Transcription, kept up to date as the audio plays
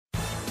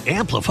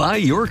Amplify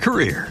your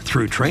career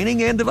through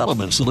training and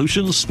development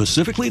solutions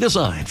specifically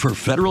designed for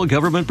federal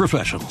government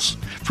professionals.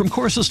 From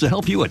courses to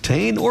help you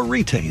attain or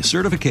retain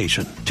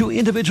certification, to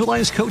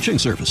individualized coaching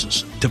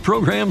services, to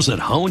programs that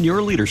hone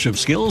your leadership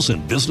skills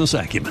and business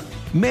acumen,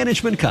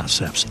 Management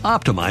Concepts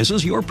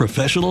optimizes your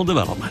professional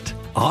development.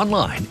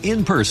 Online,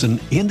 in person,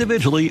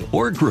 individually,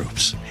 or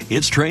groups,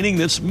 it's training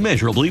that's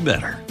measurably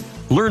better.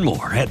 Learn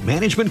more at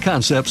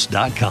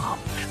managementconcepts.com.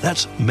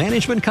 That's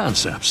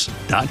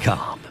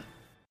managementconcepts.com.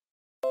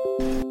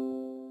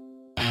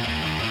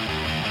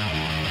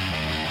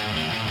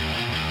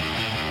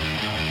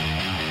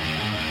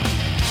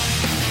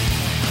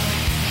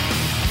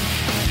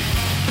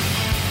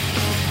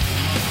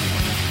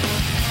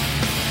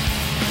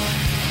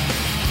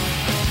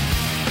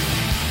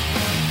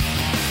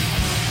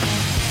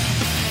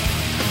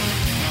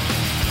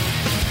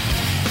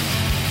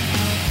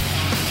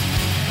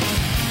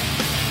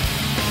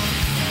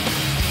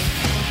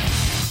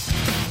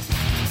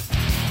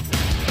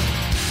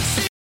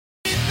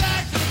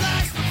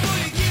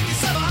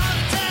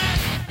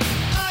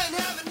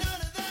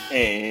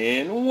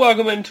 And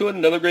welcome into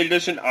another great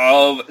edition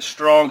of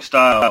Strong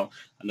Style.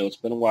 I know it's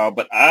been a while,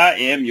 but I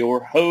am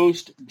your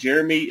host,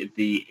 Jeremy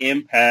the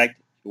Impact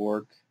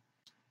York.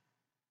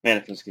 Man,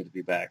 it feels good to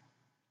be back.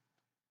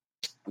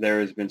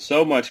 There has been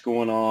so much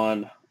going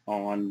on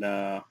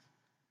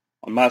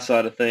my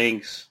side of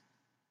things.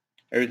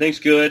 Everything's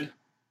good.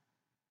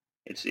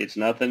 It's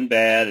nothing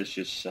bad. It's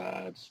just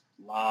it's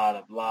a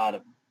lot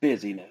of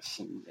busyness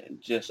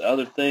and just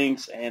other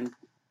things, and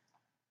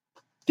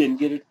didn't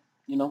get it,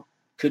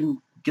 couldn't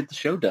get the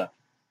show done.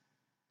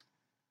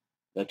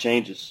 That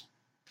changes.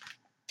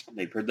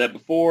 They've heard that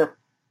before.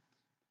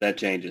 That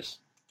changes.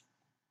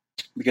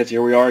 Because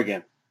here we are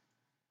again.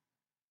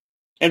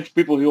 And for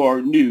people who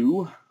are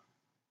new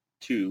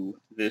to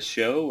this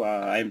show,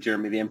 I'm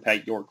Jeremy the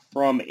Impact York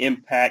from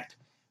Impact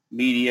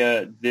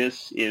Media.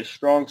 This is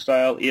Strong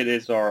Style. It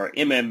is our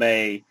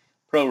MMA,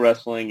 pro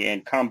wrestling,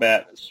 and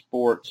combat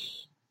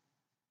sports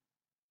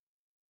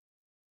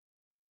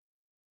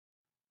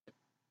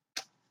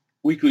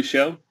weekly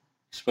show.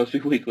 It's supposed to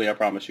be weekly, I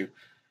promise you.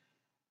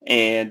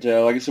 And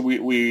like I said,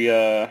 we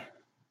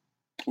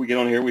get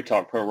on here, we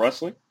talk pro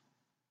wrestling.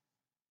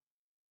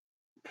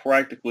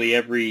 Practically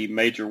every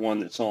major one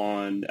that's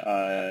on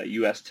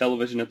U.S.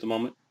 television at the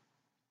moment.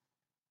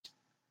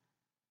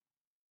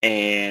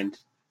 And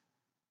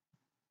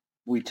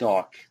we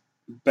talk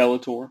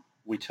Bellator.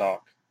 We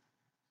talk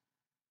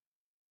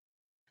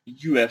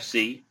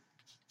UFC.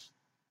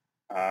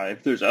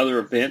 If there's other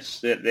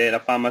events that I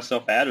find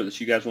myself at or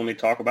that you guys want me to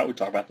talk about, we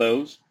talk about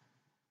those.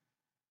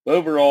 But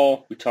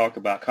overall, we talk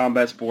about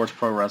combat sports,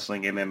 pro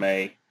wrestling,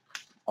 MMA,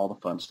 all the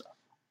fun stuff.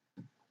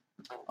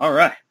 All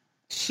right.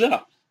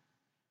 So,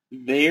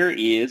 there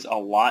is a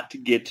lot to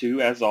get to,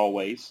 as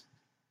always.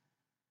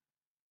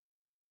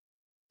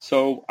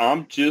 So,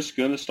 I'm just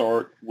going to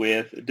start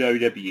with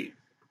WWE.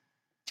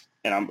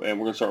 And we're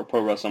going to start with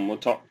pro wrestling. I'm going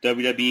to talk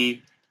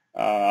WWE.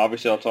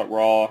 Obviously, I'll talk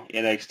RAW,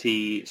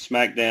 NXT,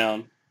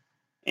 SmackDown.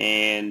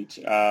 And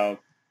then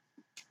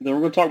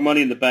we're going to talk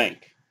Money in the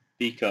Bank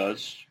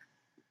because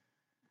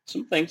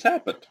some things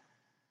happened.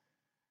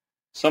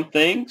 Some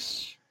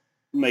things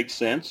make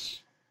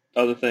sense.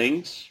 Other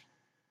things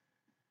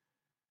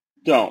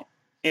don't.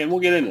 And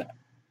we'll get into that.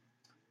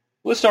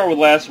 Let's start with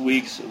last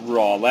week's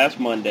Raw. Last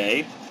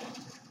Monday,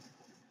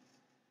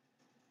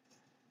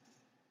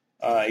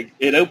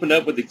 it opened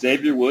up with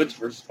Xavier Woods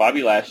versus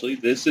Bobby Lashley.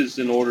 This is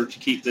in order to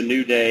keep the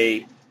New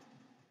Day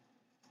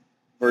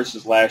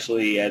versus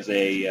Lashley as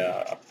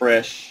a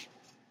fresh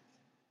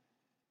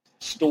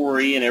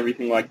story and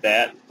everything like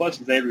that.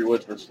 Plus, Xavier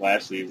Woods versus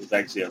Lashley was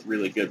actually a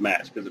really good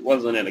match because it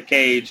wasn't in a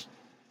cage,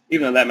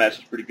 even though that match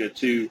was pretty good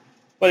too.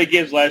 But it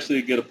gives Lashley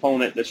a good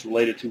opponent that's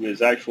related to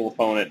his actual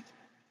opponent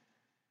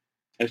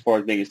as far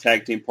as being his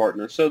tag team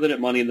partner, so that at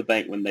Money in the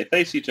Bank, when they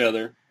face each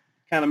other,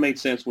 kind of made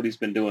sense what he's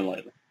been doing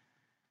lately.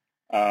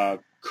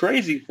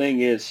 Crazy thing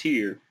is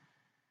here,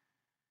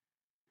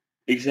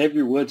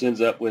 Xavier Woods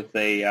ends up with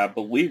a, I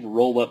believe,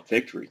 roll-up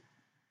victory.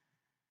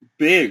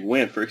 Big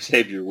win for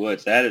Xavier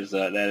Woods. He's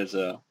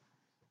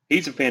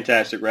a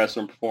fantastic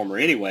wrestler and performer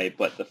anyway,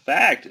 but the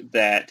fact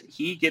that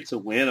he gets a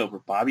win over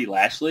Bobby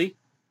Lashley,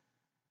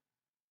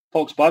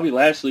 folks, Bobby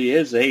Lashley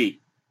is a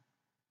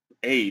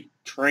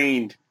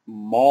trained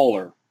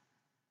mauler.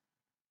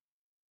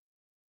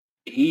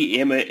 He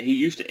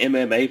used to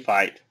MMA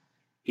fight.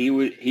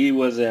 He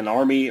was an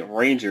Army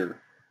Ranger,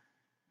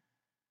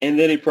 and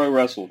then he pro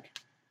wrestled.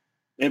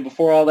 And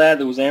before all that,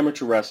 there was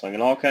amateur wrestling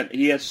and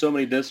he has so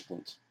many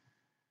disciplines.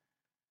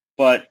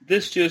 But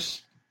this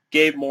just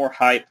gave more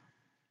hype.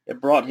 It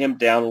brought him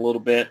down a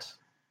little bit,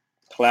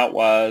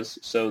 clout-wise,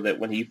 so that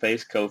when he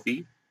faced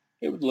Kofi,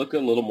 it would look a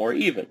little more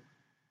even.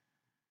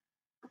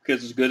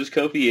 Because as good as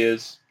Kofi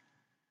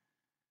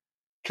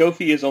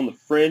is on the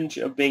fringe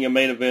of being a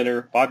main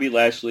eventer. Bobby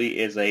Lashley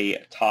is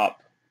a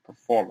top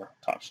performer,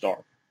 top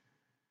star.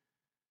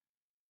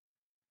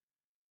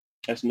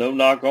 That's no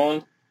knock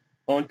on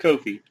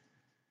Kofi.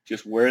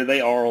 Just where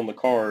they are on the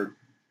card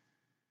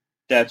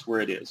that's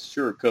where it is.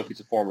 Sure, Kofi's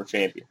a former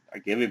champion. I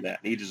give him that.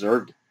 He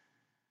deserved it.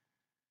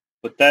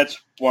 But that's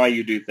why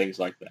you do things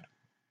like that.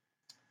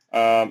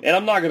 And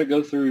I'm not going to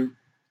go through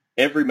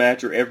every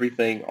match or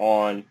everything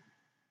on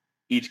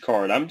each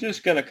card. I'm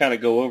just going to kind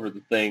of go over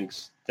the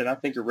things that I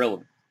think are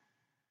relevant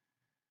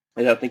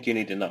and I think you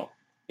need to know.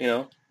 You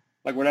know,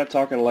 like we're not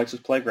talking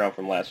Alexa's Playground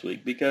from last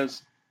week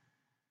because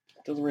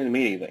it doesn't really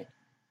mean anything.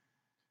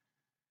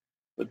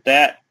 But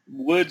that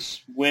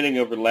Woods winning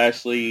over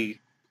Lashley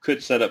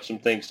could set up some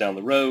things down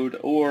the road,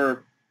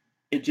 or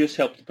it just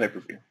helped the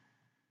pay-per-view.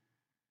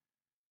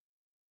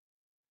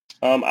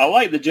 I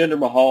like that Jinder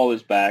Mahal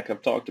is back.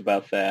 I've talked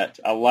about that.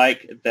 I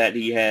like that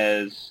he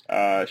has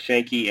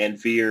Shanky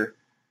and Veer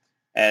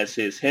as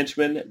his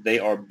henchmen. They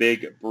are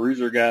big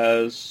bruiser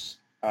guys.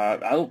 I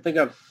don't think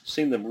I've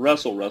seen them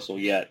wrestle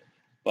yet,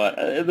 but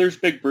there's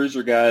big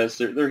bruiser guys.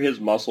 They're his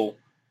muscle.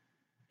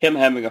 Him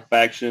having a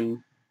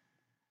faction,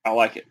 I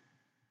like it.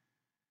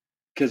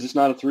 Because it's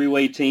not a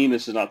three-way team.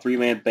 This is not a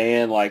three-man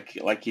band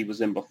like he was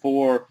in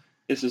before.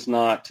 This is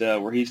not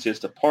where he's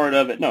just a part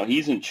of it. No,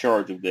 he's in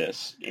charge of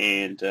this,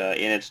 and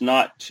it's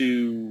not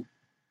too.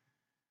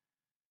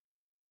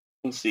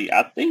 Let's see.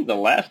 I think the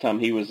last time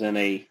he was in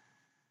a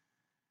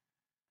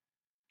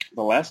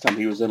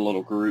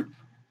little group.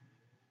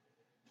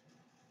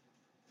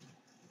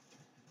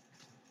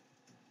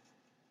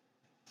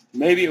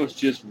 Maybe it was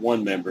just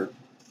one member,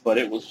 but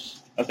I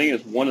think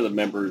it was one of the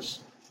members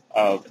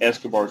of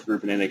Escobar's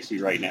group in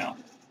NXT right now.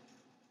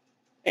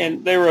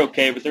 And they were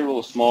okay, but they were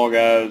little small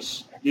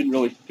guys. Didn't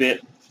really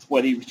fit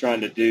what he was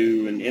trying to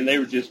do, and they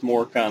were just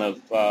more kind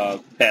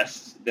of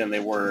pests than they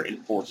were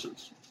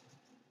enforcers.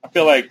 I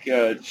feel like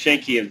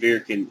Shanky and Veer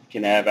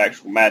can have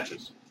actual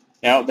matches.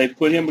 Now, they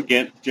put him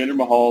against Jinder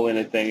Mahal in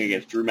a thing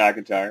against Drew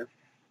McIntyre.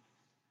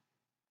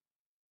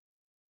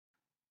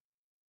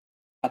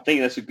 I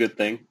think that's a good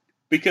thing,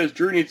 because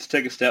Drew needs to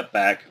take a step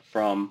back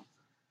from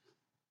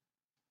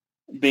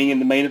being in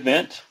the main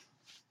event.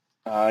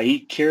 He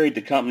carried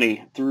the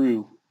company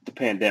through the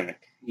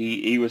pandemic.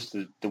 He was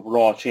the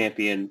Raw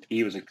champion.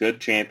 He was a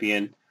good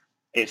champion.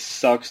 It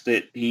sucks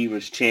that he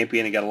was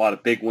champion and got a lot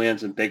of big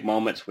wins and big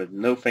moments with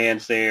no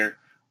fans there,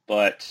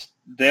 but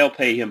they'll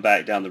pay him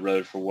back down the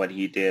road for what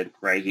he did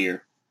right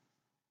here.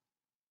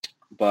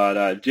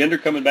 But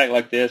Jinder coming back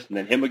like this, and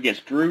then him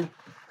against Drew,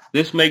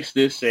 this makes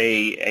this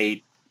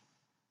a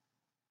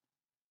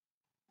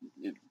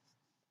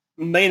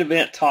main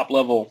event top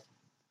level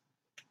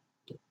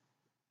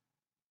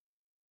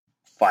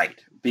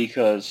fight,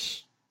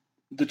 because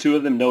the two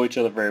of them know each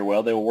other very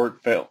well. They will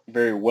work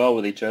very well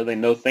with each other. They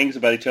know things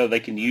about each other they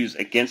can use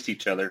against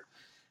each other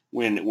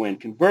when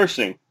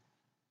conversing.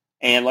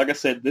 And like I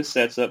said, this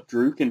sets up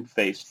Drew can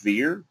face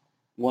Veer.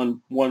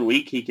 One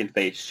week he can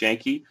face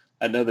Shanky.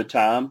 Another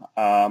time,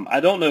 I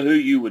don't know who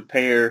you would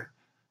pair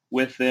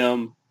with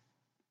them,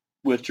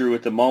 with Drew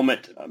at the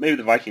moment. Maybe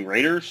the Viking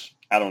Raiders.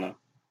 I don't know.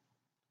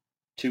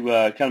 To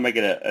kind of make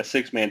it a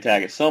six-man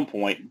tag at some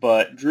point.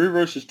 But Drew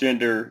versus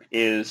Jinder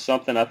is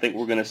something I think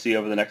we're going to see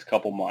over the next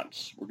couple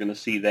months. We're going to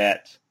see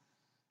that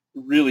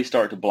really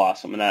start to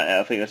blossom, and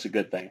I think that's a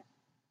good thing.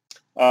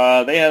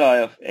 They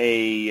had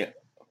a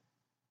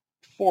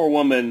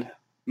four-woman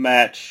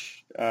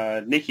match,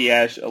 Nikki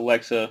Ash,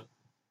 Alexa,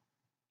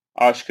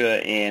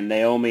 Asuka, and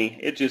Naomi.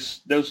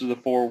 Those are the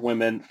four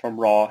women from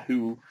Raw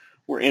who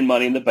were in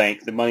Money in the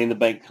Bank, the Money in the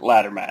Bank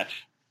ladder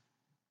match.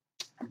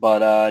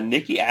 But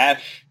Nikki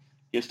Ash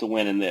gets to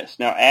win in this.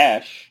 Now,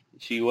 Ash,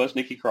 she was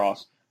Nikki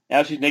Cross.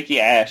 Now she's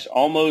Nikki Ash,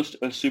 almost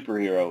a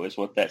superhero is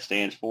what that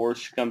stands for.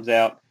 She comes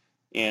out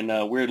in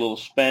a weird little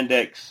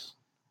spandex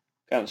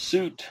kind of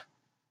suit.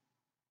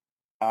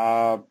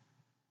 I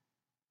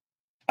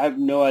have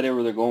no idea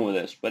where they're going with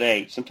this. But,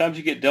 hey, sometimes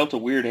you get dealt a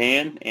weird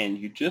hand, and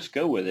you just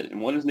go with it. And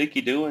what is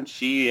Nikki doing?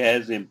 She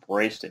has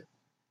embraced it.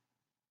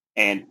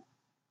 And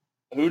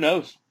who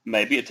knows?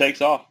 Maybe it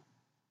takes off.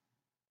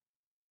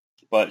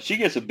 But she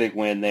gets a big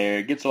win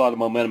there. Gets a lot of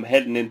momentum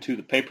heading into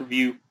the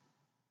pay-per-view.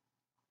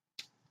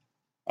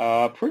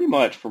 Pretty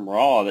much from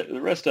Raw. The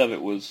rest of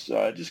it was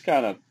just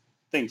kind of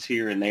things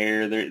here and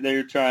there.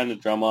 They're trying to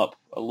drum up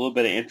a little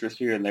bit of interest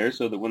here and there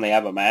so that when they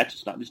have a match,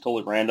 it's not just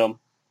totally random.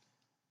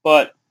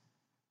 But,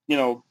 you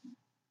know,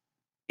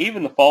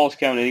 even the Falls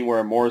Count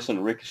Anywhere, Morrison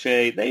and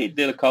Ricochet, they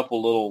did a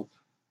couple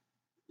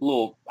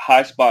little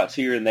high spots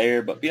here and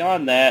there. But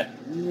beyond that,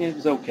 it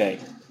was okay.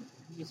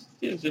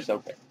 It was just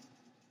okay.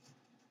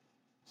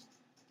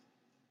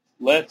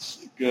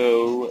 Let's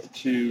go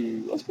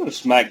to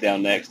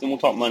SmackDown next, then we'll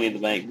talk Money in the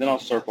Bank, then I'll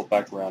circle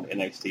back around to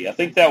NXT. I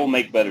think that will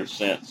make better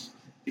sense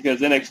because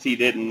NXT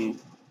didn't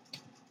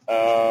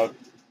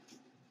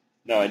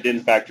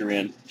factor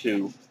in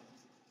to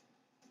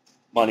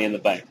Money in the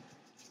Bank.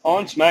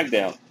 On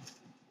SmackDown,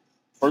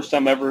 first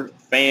time ever,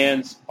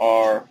 fans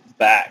are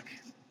back.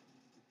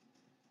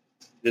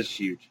 This is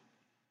huge.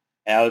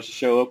 How does the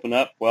show open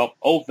up? Well,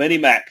 old Vinnie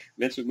Mac,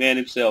 Vince McMahon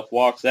himself,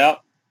 walks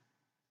out.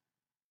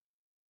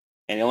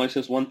 And he only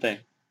says one thing.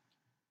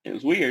 It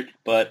was weird,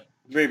 but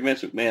very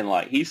Vince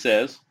McMahon-like. He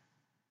says,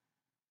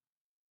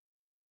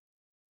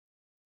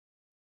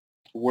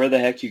 "Where the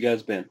heck you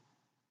guys been?"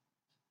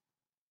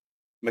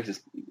 makes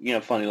this,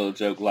 funny little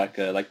joke like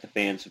the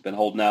fans have been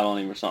holding out on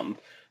him or something.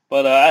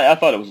 But I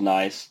thought it was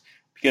nice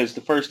because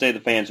the first day the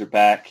fans are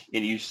back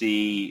and you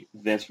see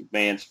Vince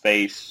McMahon's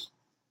face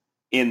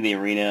in the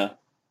arena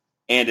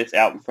and it's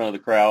out in front of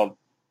the crowd,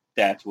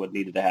 that's what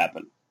needed to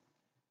happen.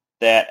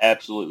 That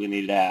absolutely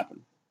needed to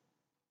happen.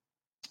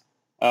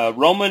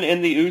 Roman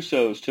and the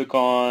Usos took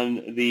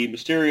on the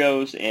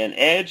Mysterios and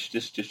Edge,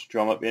 just to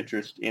drum up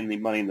interest in the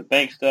Money in the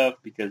Bank stuff,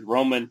 because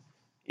Roman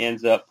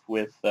ends up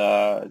with,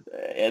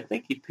 I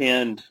think he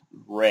pinned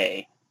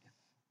Ray,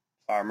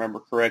 if I remember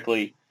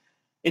correctly.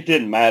 It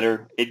didn't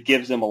matter. It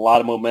gives them a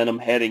lot of momentum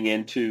heading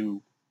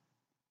into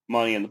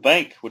Money in the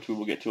Bank, which we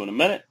will get to in a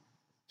minute.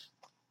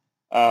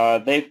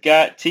 They've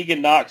got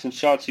Tegan Nox and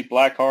Shotzi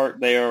Blackheart.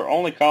 They are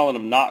only calling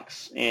them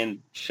Nox and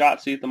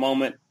Shotzi at the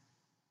moment.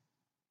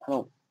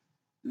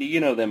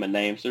 You know them in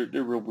names. They're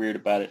real weird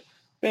about it.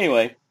 But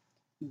anyway,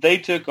 they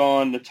took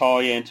on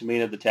Natalya and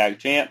Tamina, the tag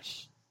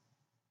champs.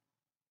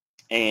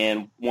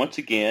 And once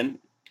again,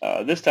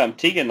 this time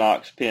Tegan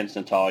Nox pins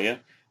Natalya.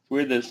 It's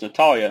weird that it's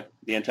Natalya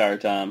the entire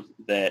time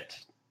that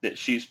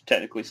she's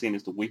technically seen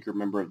as the weaker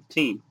member of the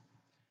team.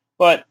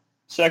 But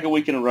second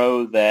week in a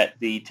row that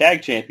the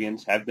tag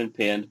champions have been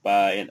pinned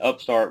by an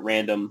upstart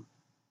random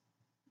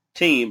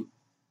team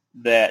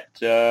that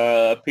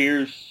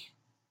appears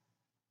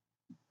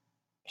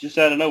just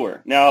out of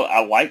nowhere. Now,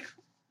 I like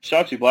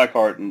Shotzi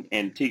Blackheart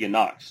and Tegan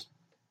Nox.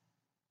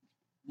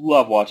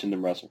 Love watching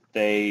them wrestle.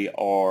 They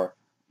are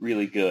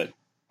really good.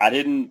 I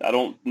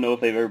don't know if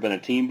they've ever been a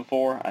team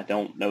before. I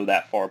don't know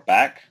that far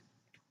back.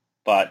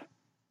 But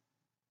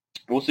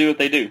we'll see what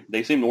they do.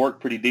 They seem to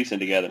work pretty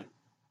decent together.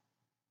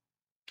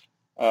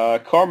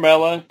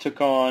 Carmella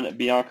took on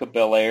Bianca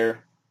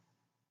Belair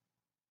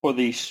for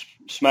the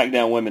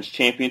SmackDown Women's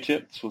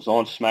Championship. This was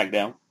on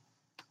SmackDown.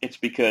 It's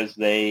because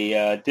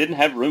they didn't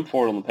have room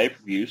for it on the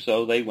pay-per-view,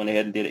 so they went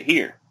ahead and did it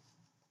here.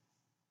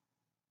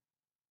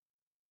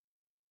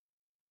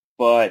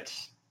 But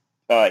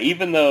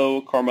even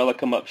though Carmella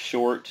come up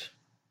short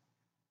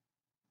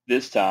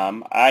this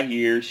time, I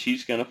hear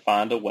she's going to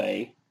find a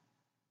way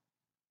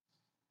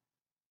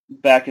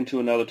back into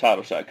another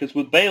title shot. Because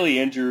with Bayley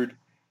injured,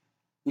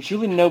 there's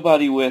really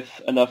nobody with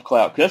enough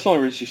clout. Because that's the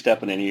only reason she's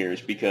stepping in here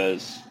is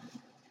because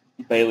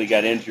Bayley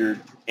got injured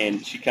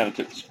and she kind of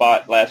took the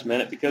spot last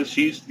minute because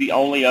she's the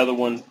only other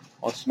one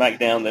on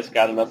SmackDown that's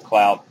got enough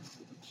clout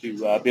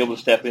to be able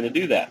to step in and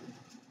do that.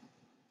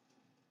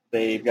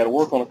 They've got to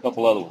work on a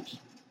couple other ones.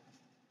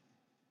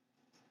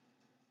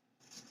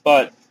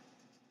 But,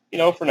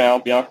 for now,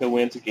 Bianca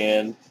wins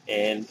again,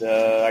 and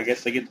I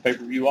guess they get the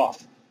pay-per-view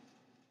off.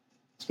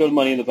 Let's go to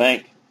Money in the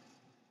Bank.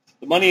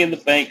 The Money in the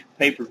Bank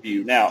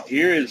pay-per-view. Now,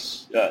 here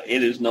is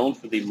it is known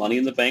for the Money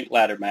in the Bank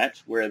ladder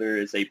match, where there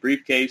is a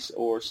briefcase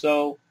or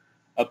so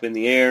up in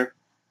the air.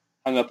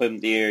 Hung up in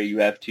the air, you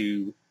have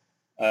to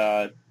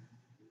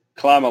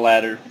climb a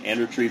ladder and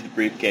retrieve the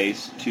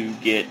briefcase to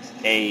get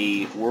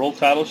a world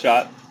title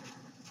shot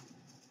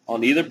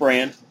on either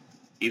brand,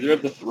 either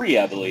of the three,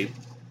 I believe,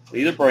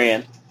 either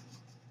brand.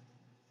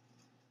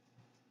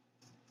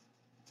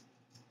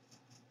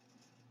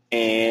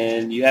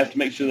 And you have to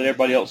make sure that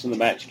everybody else in the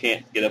match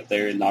can't get up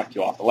there and knock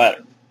you off the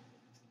ladder.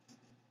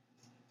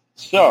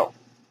 So,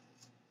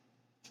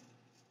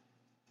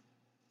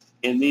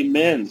 in the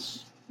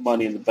men's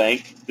Money in the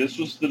Bank, this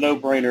was the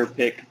no-brainer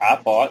pick, I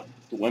thought.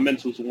 The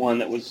women's was the one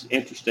that was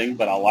interesting,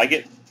 but I like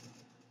it.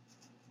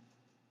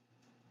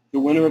 The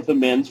winner of the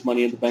men's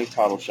Money in the Bank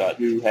title shot,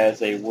 who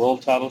has a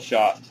world title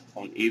shot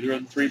on either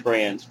of the three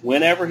brands,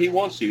 whenever he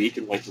wants to. He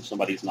can wait till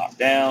somebody's knocked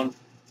down.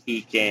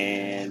 He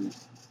can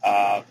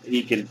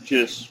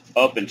just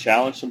up and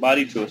challenge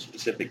somebody to a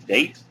specific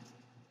date.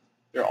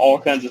 There are all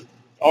kinds of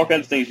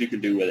things you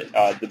can do with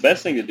it. The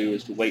best thing to do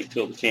is to wait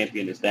till the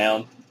champion is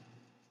down.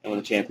 And when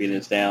the champion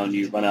is down,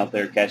 you run out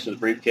there, catch the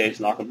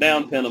briefcase, knock them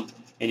down, pin them,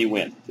 and you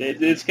win.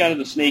 It's kind of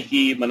the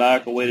sneaky,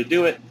 maniacal way to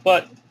do it,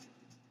 but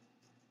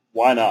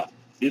why not?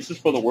 This is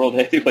for the World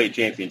Heavyweight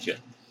Championship.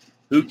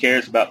 Who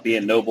cares about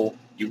being noble?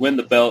 You win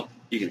the belt,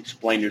 you can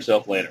explain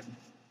yourself later.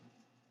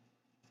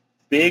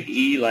 Big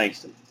E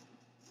Langston.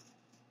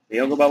 They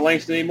don't go by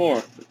Langston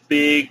anymore, but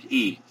Big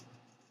E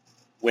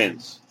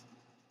wins.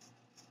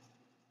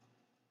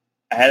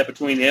 I had it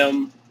between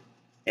him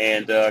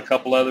and a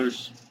couple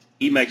others.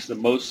 He makes the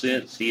most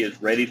sense. He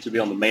is ready to be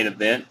on the main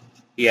event.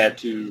 He had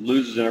to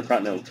lose his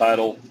Intercontinental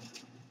title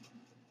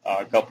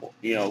a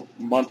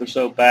month or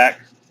so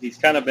back. He's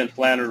kind of been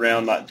floundering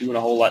around, not doing a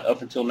whole lot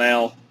up until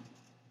now.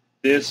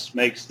 This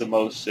makes the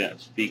most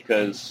sense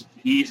because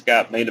he's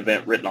got main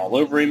event written all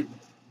over him.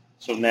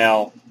 So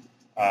now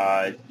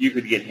you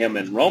could get him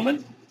and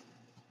Roman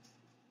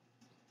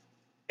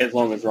as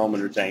long as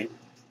Roman retained.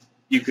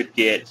 You could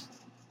get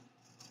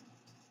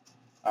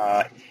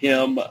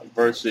him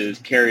versus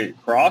Karrion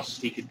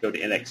Kross. He could go to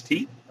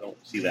NXT. I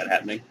don't see that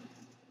happening.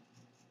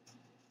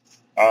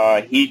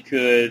 He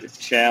could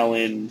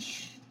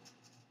challenge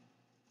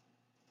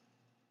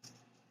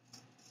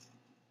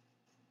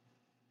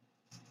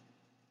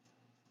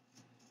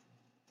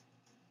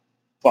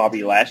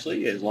Bobby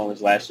Lashley, as long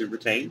as Lashley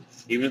retained.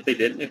 Even if they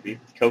didn't, if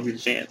Kofi's a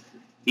champ,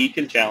 he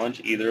can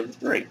challenge either of the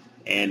three.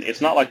 And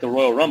it's not like the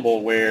Royal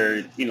Rumble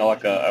where,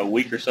 like a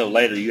week or so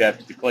later you have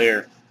to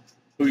declare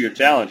who you're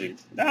challenging.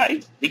 Nah,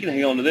 he can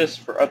hang on to this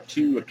for up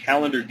to a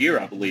calendar year,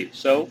 I believe.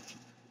 So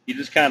you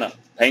just kind of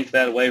paint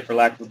that away, for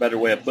lack of a better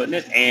way of putting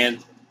it,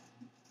 and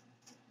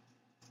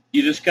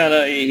you just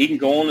he can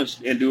go on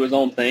and do his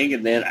own thing,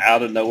 and then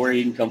out of nowhere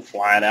he can come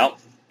flying out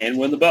and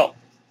win the belt.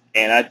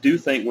 And I do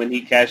think when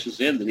he cashes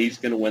in that he's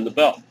going to win the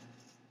belt.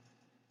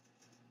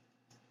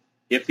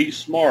 If he's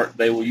smart,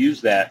 they will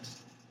use that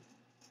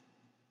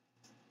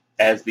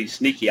as the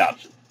sneaky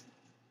option.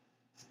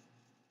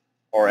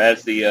 Or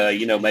as the,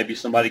 maybe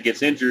somebody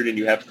gets injured and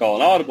you have to call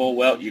an audible,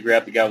 well, you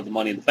grab the guy with the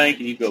money in the bank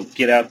and you go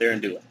get out there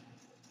and do it.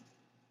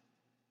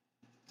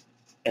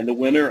 And the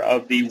winner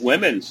of the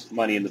women's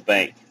Money in the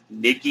Bank,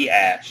 Nikki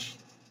Ash.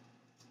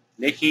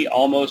 Nikki,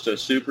 almost a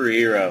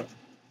superhero.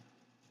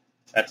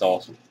 That's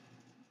awesome.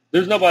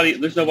 There's nobody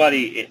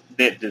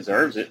that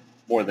deserves it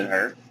more than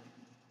her.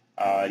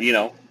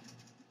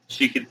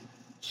 She could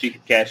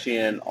cash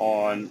in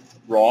on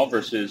Raw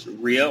versus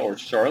Rhea or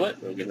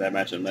Charlotte. We'll get to that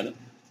match in a minute.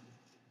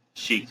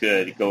 She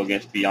could go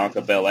against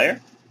Bianca Belair.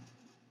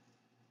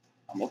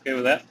 I'm okay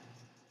with that.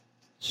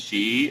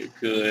 She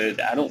could.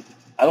 I don't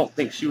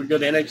think she would go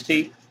to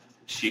NXT.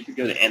 She could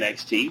go to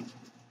NXT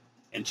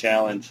and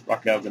challenge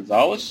Raquel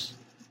Gonzalez.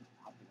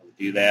 I don't think I would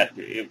do that.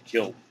 It would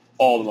kill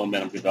all the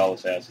momentum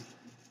Gonzalez has.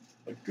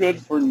 But good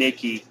for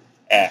Nikki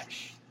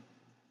Ash.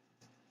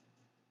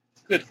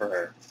 Good for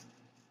her.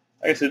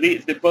 Like I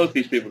said, both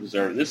these people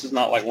deserve it. This is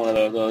not like one of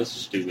those, oh, this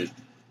is stupid.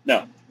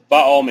 No. By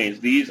all means,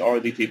 these are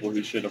the people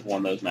who should have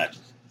won those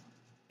matches.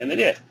 And they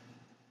did.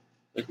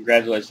 So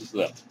congratulations to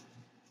them.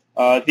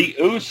 The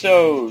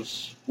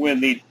Usos win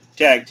the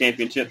tag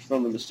championships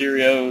from the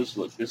Mysterios.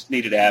 Look, this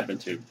needed to happen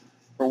too.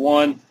 For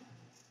one,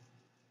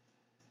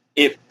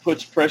 it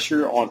puts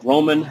pressure on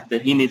Roman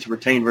that he needs to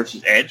retain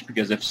versus Edge,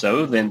 because if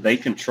so, then they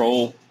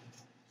control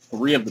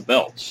 3 of the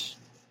belts.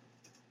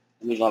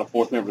 And there's not a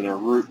 4th member of their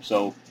group,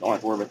 so don't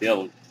have to worry about the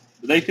other one.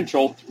 But they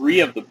control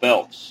 3 of the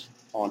belts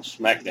on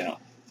SmackDown.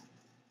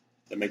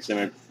 That makes them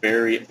a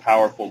very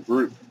powerful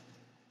group.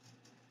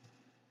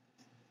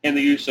 And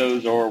the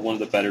Usos are one of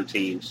the better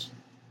teams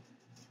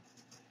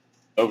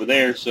over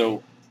there,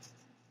 so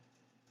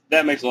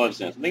that makes a lot of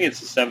sense. I think it's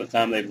the 7th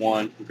time they've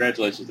won.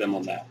 Congratulations to them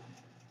on that.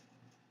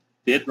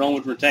 Did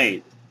Roman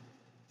retain?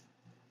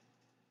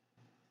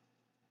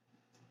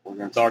 We're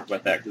going to talk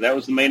about that, because that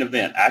was the main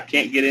event. I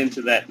can't get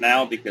into that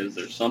now because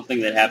there's something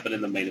that happened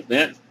in the main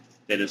event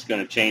that is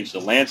going to change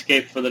the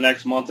landscape for the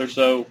next month or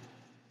so.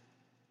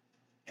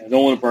 And I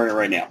don't want to burn it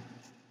right now.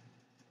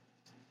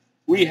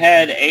 We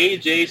had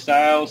AJ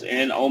Styles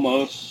and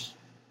Omos,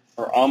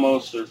 or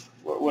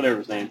whatever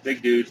his name,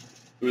 big dude,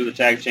 who were the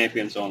tag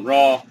champions on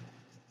Raw.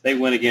 They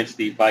went against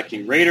the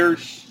Viking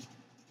Raiders,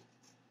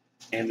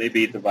 and they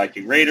beat the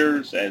Viking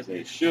Raiders, as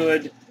they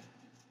should.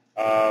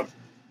 AJ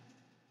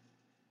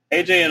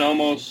and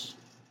Omos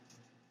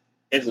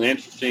is an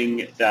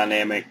interesting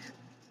dynamic.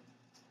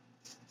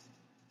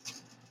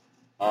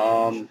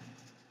 I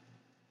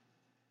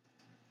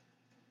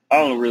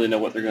don't really know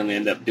what they're going to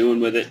end up doing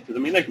with it,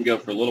 because, they can go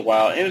for a little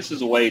while, and this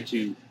is a way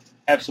to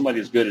have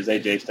somebody as good as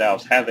AJ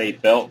Styles have a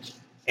belt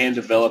and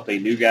develop a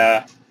new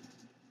guy,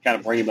 kind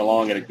of bring him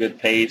along at a good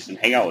pace and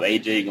hang out with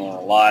AJ going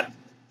a lot.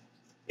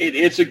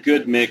 It's a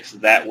good mix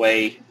that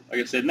way. Like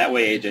I said, in that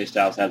way AJ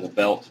Styles has a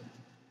belt,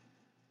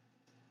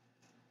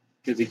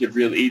 because he could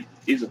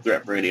he's a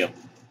threat for any of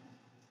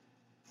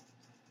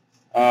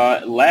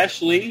them.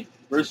 Lashley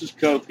versus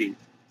Kofi.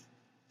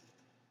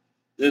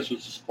 This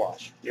was a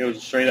squash. It was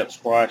a straight-up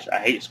squash. I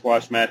hate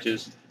squash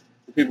matches.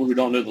 For people who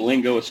don't know the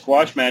lingo, a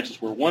squash match is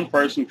where one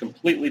person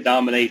completely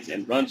dominates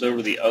and runs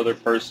over the other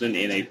person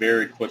in a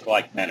very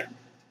quick-like manner.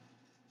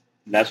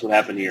 And that's what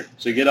happened here.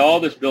 So you get all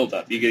this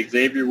build-up. You get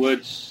Xavier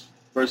Woods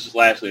versus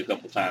Lashley a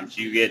couple times.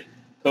 You get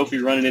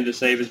Kofi running in to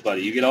save his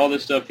buddy. You get all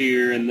this stuff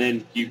here, and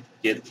then you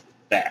get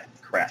that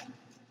crap.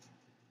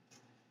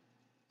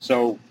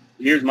 So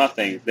here's my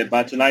thing. That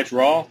by tonight's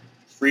Raw,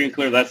 free and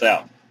clear, that's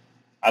out.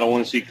 I don't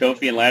want to see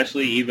Kofi and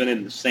Lashley even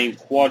in the same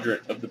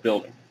quadrant of the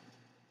building.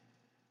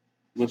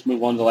 Let's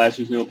move on to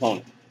Lashley's new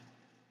opponent.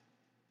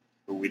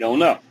 But we don't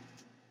know.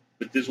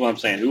 But this is what I'm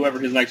saying. Whoever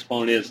his next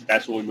opponent is,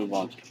 that's what we move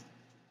on to.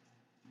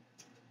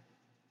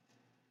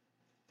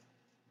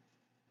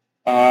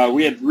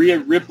 We had Rhea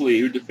Ripley,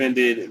 who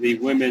defended the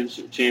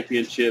Women's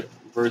Championship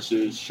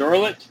versus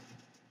Charlotte.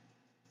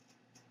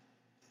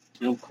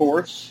 And of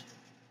course,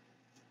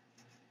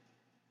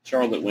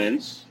 Charlotte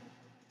wins.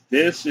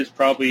 This is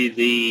probably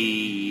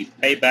the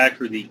payback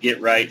or the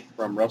get right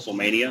from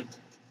WrestleMania,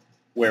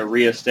 where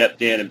Rhea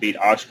stepped in and beat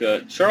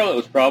Asuka. Charlotte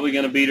was probably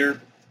going to beat her,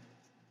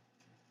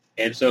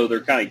 and so they're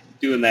kind of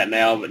doing that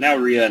now. But now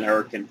Rhea and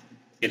her can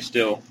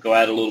still go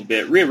at it a little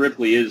bit. Rhea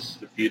Ripley is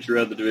the future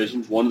of the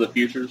division, one of the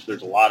futures.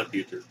 There's a lot of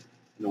future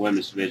in the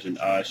women's division.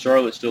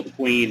 Charlotte's still the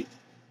queen.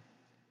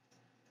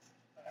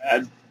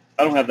 I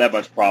don't have that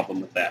much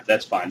problem with that.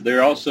 That's fine.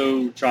 They're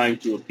also trying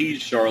to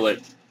appease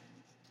Charlotte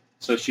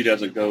so she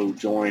doesn't go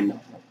join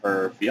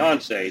her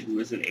fiance, who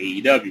is in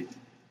AEW.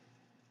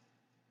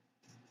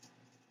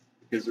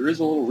 Because there is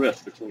a little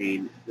rift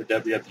between the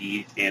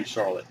WWE and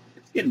Charlotte.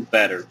 It's getting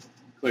better,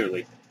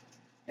 clearly.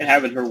 And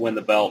having her win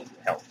the belt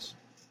helps.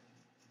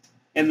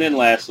 And then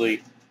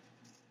lastly,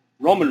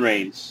 Roman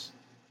Reigns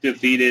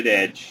defeated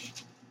Edge,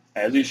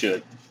 as he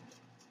should.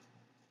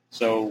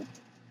 So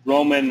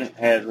Roman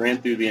has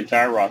ran through the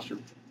entire roster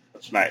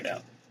of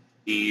SmackDown.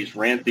 He's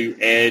ran through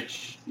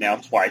Edge now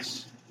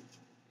twice.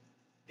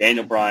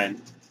 Daniel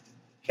Bryan,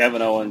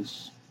 Kevin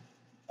Owens.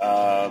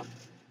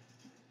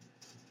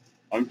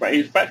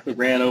 He's practically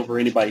ran over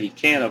anybody he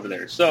can over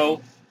there.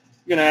 So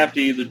you're going to have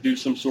to either do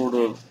some sort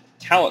of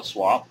talent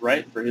swap,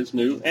 right, for his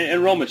new.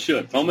 And Roman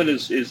should. Roman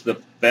is the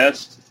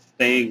best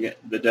thing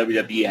the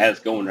WWE has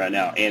going right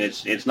now. And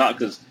it's not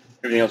because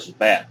everything else is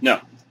bad. No.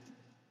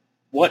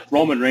 What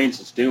Roman Reigns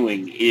is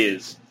doing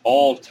is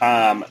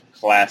all-time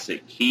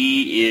classic.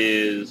 He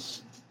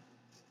is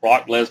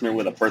Brock Lesnar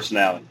with a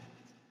personality.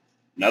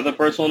 Another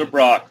person to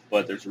Brock,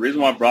 but there's a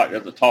reason why Brock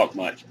doesn't talk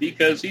much,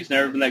 because he's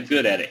never been that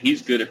good at it.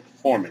 He's good at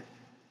performing.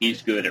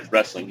 He's good at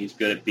wrestling. He's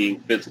good at being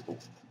physical.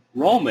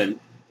 Roman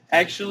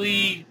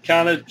actually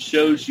kind of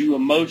shows you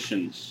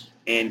emotions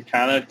and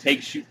kind of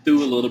takes you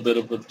through a little bit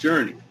of a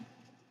journey.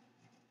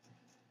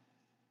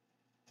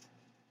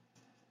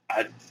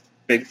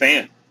 Big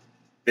fan.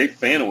 Big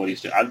fan of what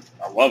he's doing.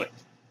 I love it.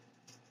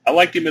 I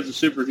liked him as a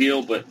super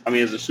heel, but,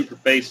 as a super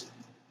face,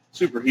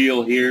 super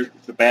heel here,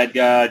 the bad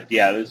guy,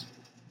 yeah,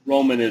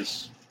 Roman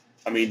is,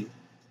 I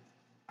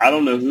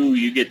don't know who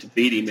you get to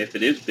beat him. If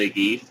it is Big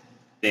E,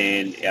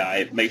 then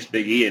it makes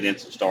Big E an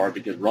instant star,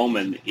 because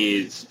Roman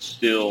is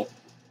still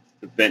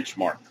the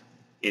benchmark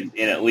in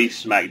at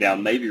least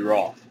SmackDown, maybe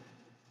Raw.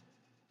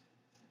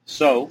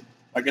 So,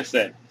 like I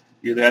said,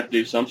 you either have to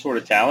do some sort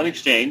of talent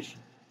exchange,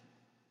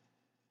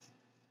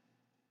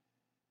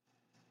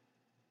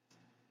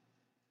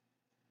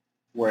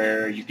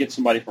 where you get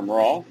somebody from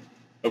Raw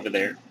over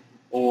there,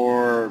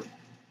 or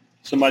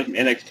somebody from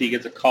NXT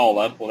gets a call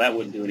up. Well, that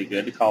wouldn't do any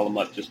good to call them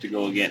up just to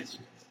go against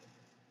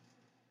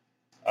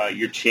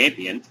your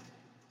champion.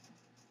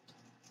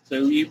 So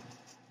you're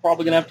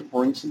probably going to have to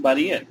bring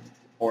somebody in,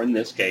 or in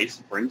this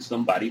case, bring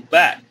somebody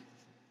back.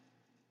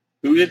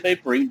 Who did they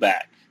bring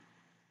back?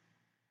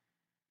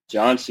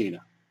 John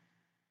Cena.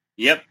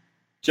 Yep,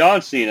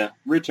 John Cena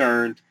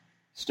returned,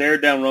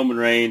 stared down Roman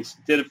Reigns,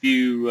 did a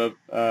few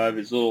of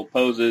his little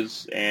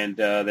poses, and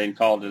then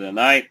called it a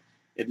night.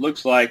 It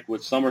looks like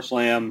with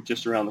SummerSlam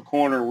just around the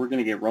corner, we're going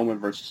to get Roman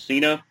versus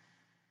Cena.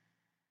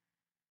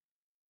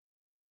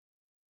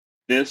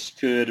 This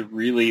could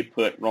really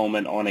put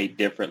Roman on a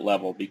different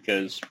level,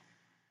 because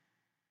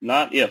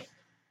not if,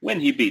 when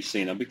he beats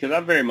Cena, because I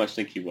very much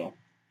think he will.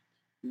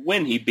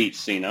 When he beats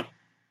Cena,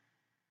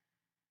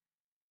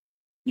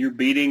 you're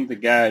beating the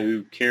guy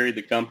who carried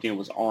the company and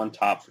was on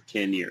top for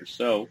 10 years.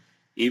 So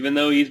even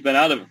though he's been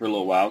out of it for a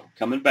little while,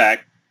 coming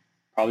back,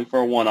 probably for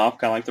a one-off,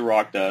 kind of like The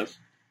Rock does,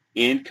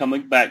 and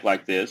coming back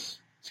like this,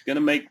 it's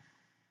gonna make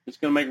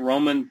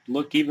Roman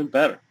look even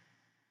better.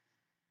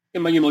 It's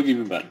gonna make him look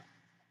even better.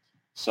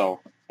 So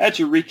that's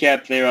your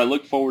recap there. I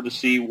look forward to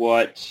see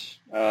what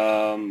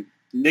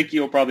Nikki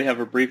will probably have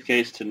a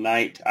briefcase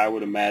tonight, I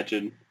would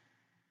imagine.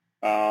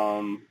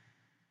 We'll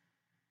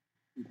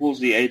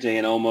see AJ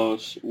and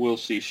Omos. We'll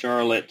see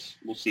Charlotte.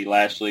 We'll see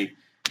Lashley.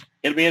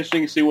 It'll be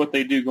interesting to see what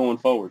they do going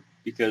forward,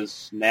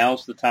 because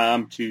now's the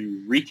time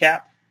to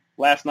recap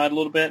last night a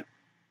little bit.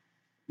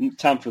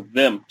 Time for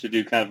them to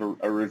do kind of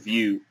a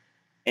review.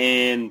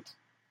 And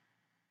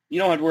you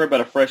don't have to worry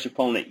about a fresh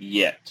opponent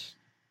yet.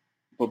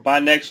 But by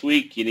next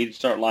week, you need to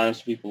start lining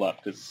some people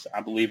up, because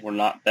I believe we're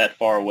not that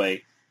far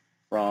away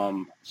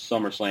from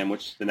SummerSlam,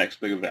 which is the next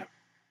big event.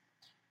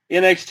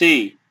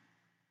 NXT,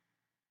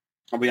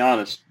 I'll be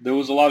honest, there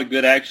was a lot of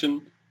good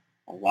action.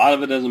 A lot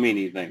of it doesn't mean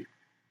anything.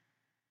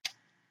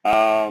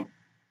 Tyler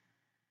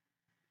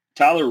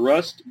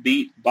Rust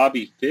beat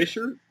Bobby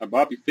Fischer.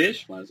 Bobby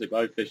Fish. Why did I say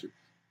Bobby Fischer?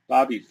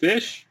 Bobby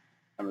Fish.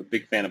 I'm a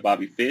big fan of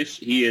Bobby Fish.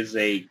 He is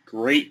a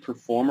great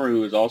performer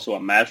who is also a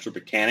master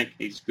mechanic.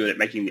 He's good at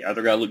making the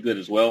other guy look good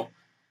as well,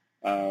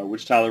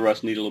 which Tyler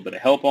Rust needed a little bit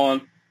of help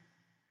on.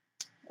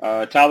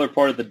 Tyler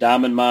part of the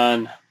Diamond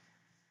Mine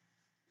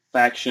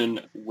faction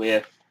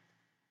with,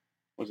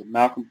 was it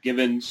Malcolm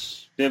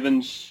Bivens,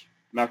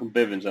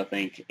 I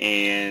think,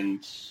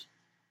 and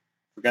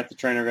forgot the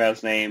trainer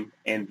guy's name,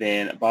 and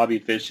then Bobby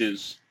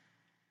Fish's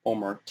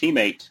former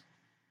teammate,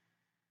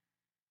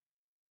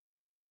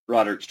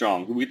 Roderick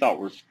Strong, who we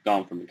thought was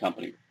gone from the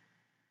company.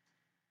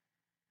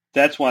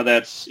 That's why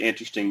that's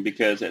interesting,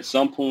 because at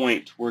some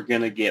point we're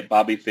going to get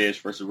Bobby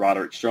Fish versus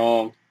Roderick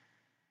Strong.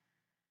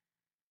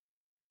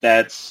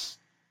 That's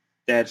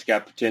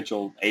got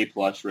potential A+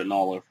 written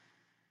all over.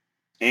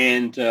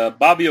 And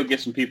Bobby will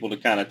get some people to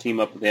kind of team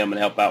up with him and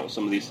help out with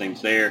some of these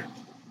things there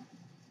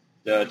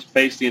to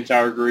face the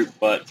entire group.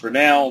 But for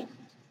now,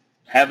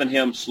 having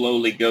him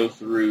slowly go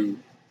through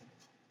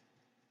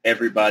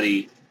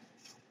everybody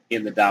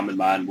in the Diamond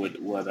Mine would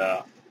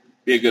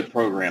be a good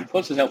program.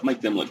 Plus, it helped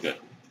make them look good.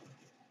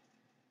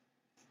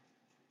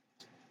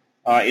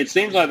 It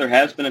seems like there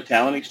has been a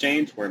talent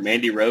exchange where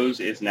Mandy Rose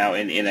is now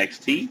in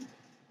NXT.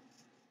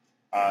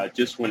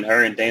 Just when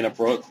her and Dana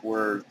Brooke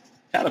were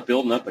kind of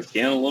building up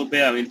again a little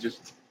bit. I mean,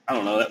 I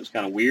don't know, that was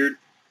kind of weird.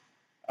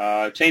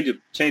 Change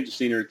of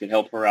scenery can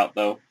help her out,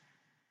 though.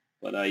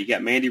 But you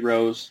got Mandy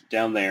Rose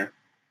down there.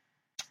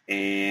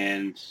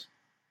 And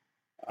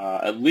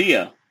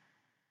Aaliyah,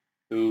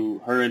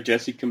 who her and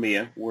Jessie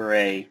Camilla were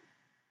a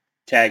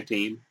tag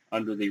team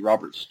under the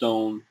Robert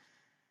Stone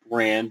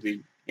brand.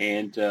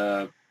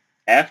 And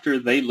after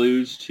they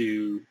lose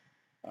to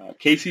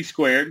Casey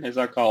Squared, as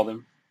I call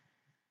them,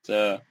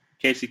 it's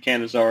Casey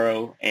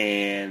Canizaro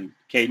and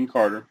Caden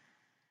Carter,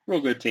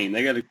 real good team.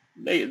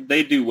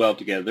 They do well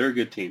together. They're a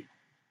good team.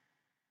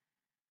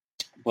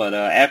 But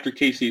after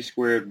KC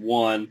Squared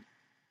won,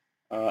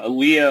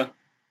 Aaliyah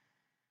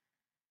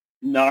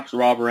knocks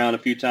Rob around a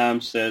few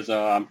times, says,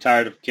 I'm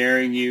tired of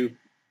carrying you.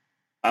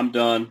 I'm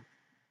done.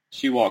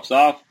 She walks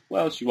off.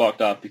 Well, she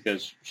walked off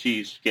because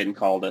she's getting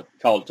called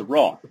to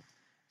Raw.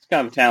 It's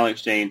kind of a talent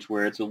exchange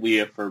where it's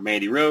Aaliyah for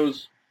Mandy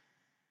Rose.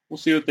 We'll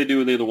see what they do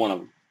with either one of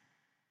them.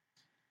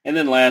 And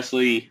then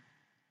lastly,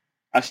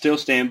 I still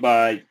stand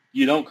by,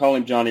 you don't call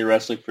him Johnny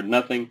Wrestling for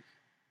nothing.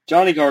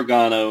 Johnny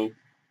Gargano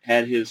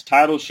had his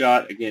title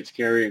shot against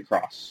Karrion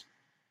Kross.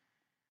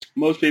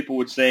 Most people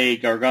would say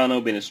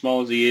Gargano, being as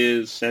small as he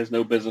is, has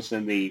no business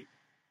in the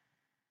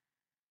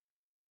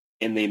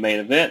main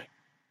event.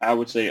 I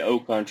would say au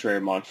contraire,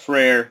 mon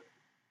frere,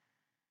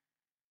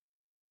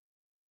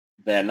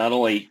 that not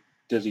only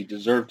does he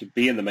deserve to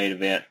be in the main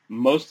event,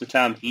 most of the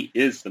time he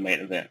is the main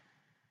event.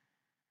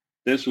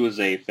 This was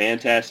a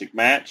fantastic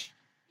match.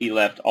 He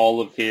left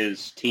all of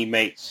his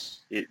teammates,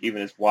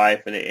 even his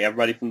wife and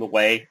everybody from the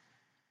way,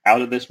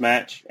 out of this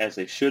match, as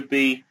they should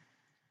be.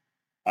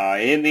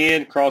 In the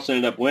end, Kross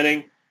ended up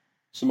winning.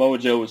 Samoa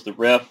Joe was the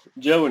ref.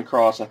 Joe and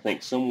Kross, I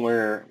think,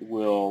 somewhere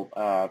will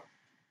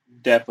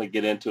definitely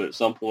get into it at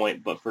some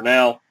point. But for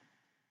now,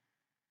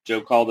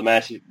 Joe called the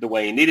match the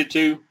way he needed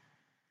to.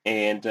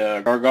 And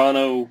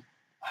Gargano,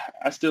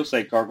 I still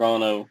say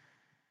Gargano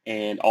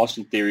and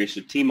Austin Theory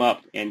should team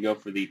up and go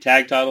for the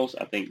tag titles.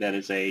 I think that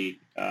is a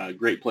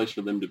great place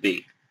for them to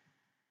be.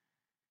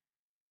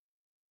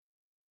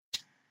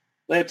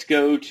 Let's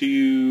go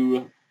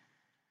to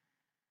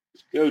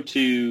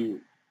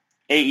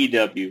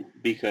AEW,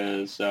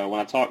 because when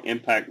I talk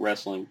Impact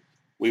Wrestling,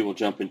 we will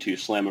jump into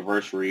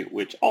Slamiversary,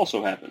 which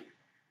also happened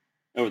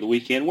over the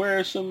weekend,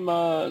 where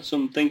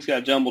some things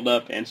got jumbled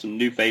up and some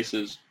new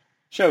faces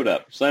showed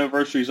up.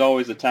 Slamiversary is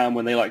always a time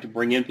when they like to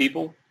bring in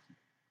people,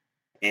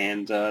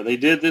 and they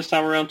did this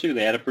time around too.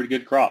 They had a pretty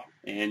good crop,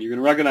 and you're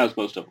going to recognize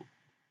most of them.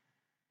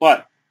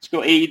 But let's go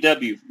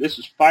AEW. This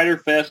is Fyter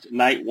Fest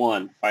Night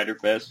 1. Fyter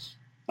Fest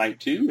Night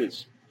 2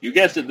 is, you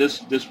guessed it,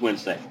 this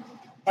Wednesday.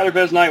 Fyter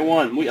Fest Night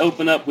 1. We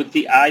open up with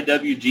the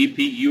IWGP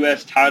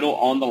US title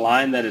on the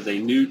line. That is a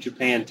New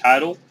Japan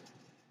title.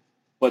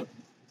 But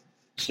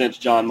since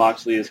Jon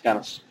Moxley is kind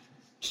of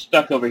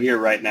stuck over here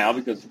right now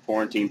because of the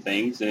quarantine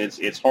things, and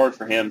it's hard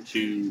for him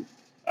to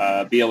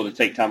be able to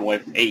take time away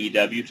from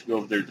AEW to go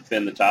over there to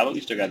defend the title.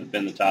 You still got to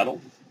defend the title.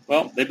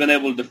 Well, they've been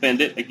able to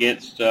defend it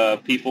against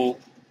people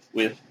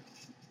with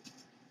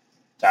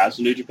ties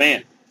to New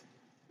Japan.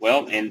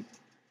 Well, and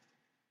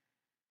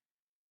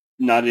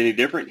not any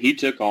different. He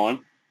took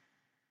on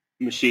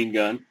Machine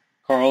Gun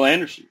Carl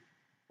Anderson.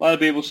 A lot of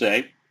people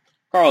say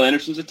Carl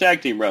Anderson's a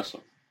tag team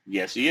wrestler.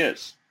 Yes, he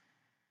is.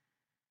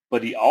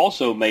 But he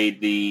also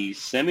made the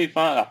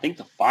semifinal, I think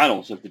the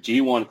finals of the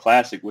G1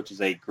 Classic, which is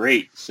a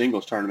great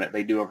singles tournament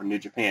they do over in New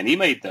Japan. He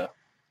made I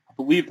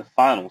believe the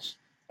finals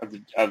of the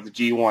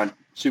G1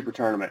 Super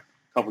Tournament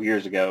a couple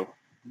years ago.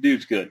 The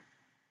dude's good.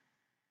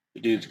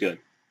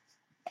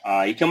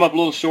 He come up a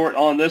little short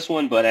on this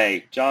one, but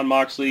hey, Jon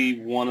Moxley,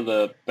 one of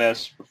the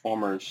best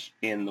performers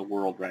in the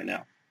world right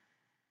now.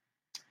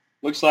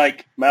 Looks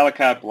like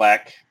Malachi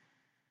Black,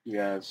 you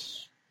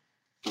guys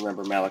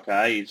remember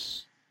Malachi,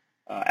 he's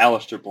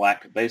Aleister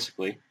Black,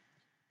 basically.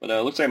 But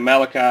looks like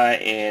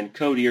Malachi and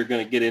Cody are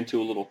going to get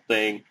into a little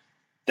thing.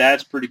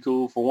 That's pretty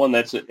cool. For one,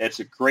 that's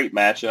a great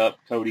matchup.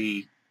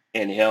 Cody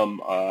and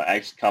him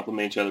actually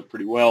complement each other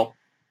pretty well.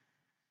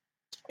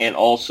 And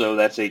also,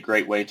 that's a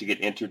great way to get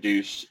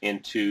introduced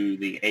into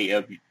the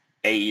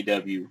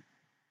AEW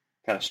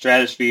kind of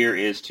stratosphere,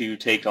 is to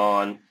take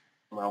on,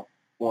 well,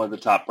 one of the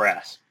top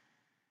brass.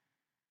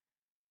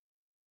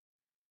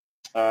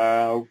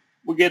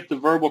 We get the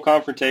verbal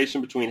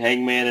confrontation between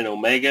Hangman and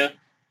Omega.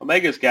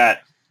 Omega's got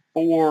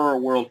 4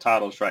 world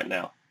titles right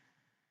now.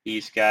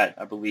 He's got,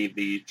 I believe,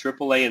 the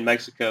AAA in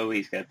Mexico.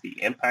 He's got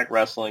the Impact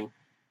Wrestling.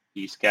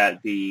 He's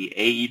got the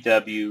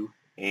AEW,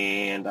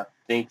 and I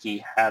think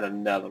he had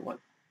another one.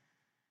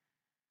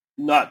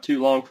 Not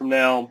too long from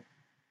now,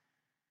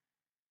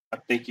 I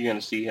think you're going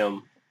to see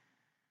him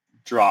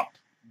drop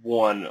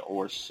one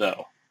or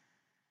so.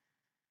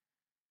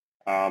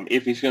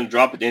 If he's going to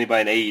drop it to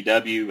anybody in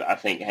AEW, I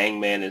think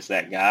Hangman is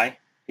that guy.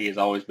 He has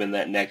always been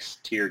that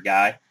next tier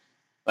guy,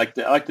 like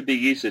the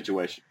Big E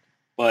situation.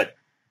 But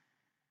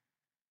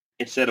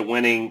instead of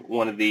winning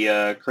one of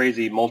the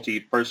crazy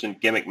multi-person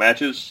gimmick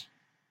matches,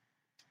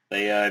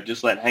 They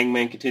just let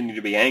Hangman continue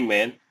to be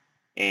Hangman,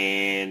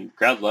 and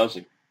crowd loves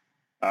him.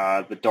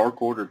 The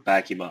Dark Order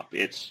back him up.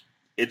 It's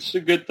a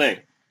good thing.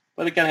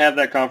 But they kind of have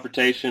that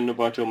confrontation. A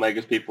bunch of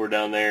Omega's people are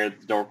down there,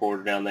 the Dark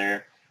Order down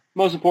there.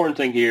 Most important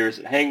thing here is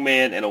that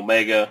Hangman and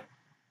Omega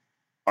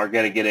are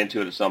going to get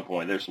into it at some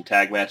point. There's some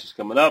tag matches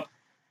coming up.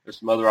 There's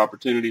some other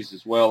opportunities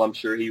as well. I'm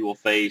sure he will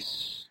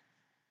face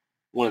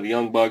one of the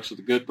Young Bucks or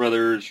the Good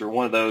Brothers or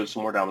one of those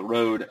somewhere down the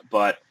road.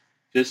 But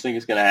this thing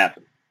is going to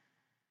happen.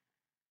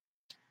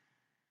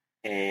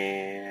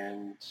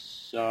 And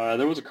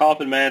there was a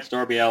coffin match,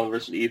 Darby Allin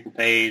versus Ethan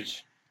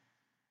Page.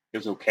 It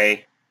was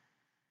okay.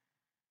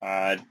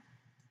 I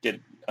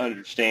didn't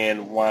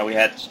understand why we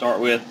had to start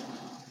with.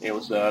 It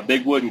was a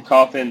big wooden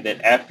coffin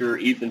that after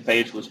Ethan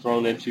Page was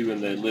thrown into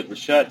and the lid was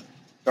shut,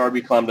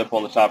 Darby climbed up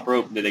on the top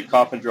rope and did a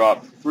coffin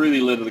drop through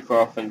the lid of the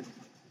coffin.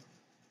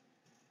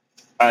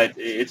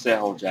 It's that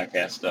whole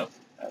jackass stuff.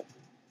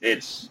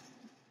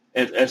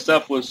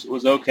 Stuff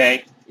was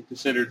okay. It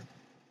considered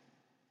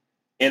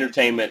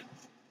entertainment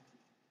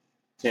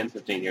 10,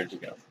 15 years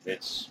ago.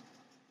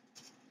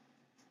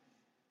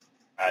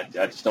 I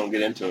just don't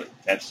get into it.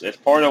 That's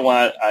part of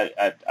why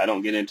I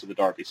don't get into the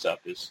Darby stuff.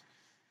 Is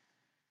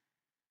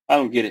I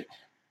don't get it.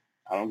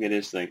 I don't get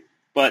his thing.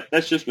 But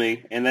that's just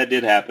me, and that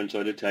did happen,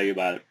 so I did tell you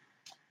about it.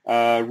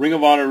 Ring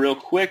of Honor real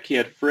quick. He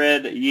had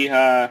Fred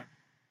Yeehaw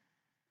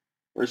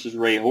versus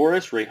Ray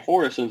Horus. Ray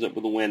Horus ends up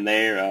with a win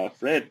there.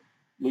 Fred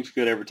looks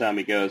good every time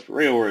he goes, but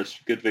Ray Horus,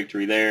 good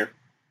victory there.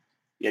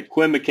 You had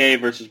Quinn McKay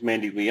versus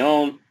Mandy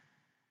Leon.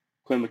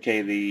 Quinn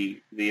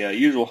McKay, the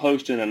usual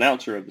host and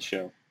announcer of the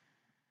show.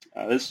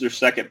 This is their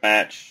second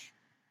match.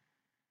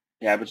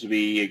 It happens to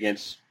be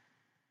against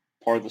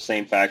part of the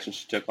same faction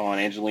she took on,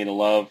 Angelina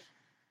Love,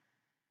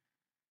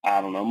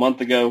 I don't know, a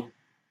month ago.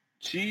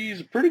 She's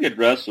a pretty good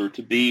wrestler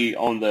to be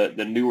on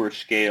the newer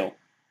scale.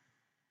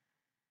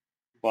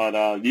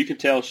 But you can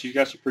tell she's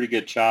got some pretty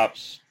good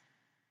chops.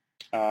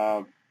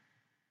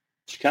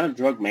 She kind of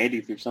drug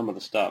Mandy through some of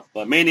the stuff.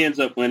 But Mandy ends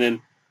up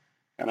winning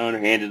kind of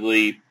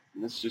underhandedly.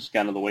 This is just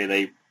kind of the way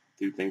they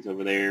do things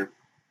over there.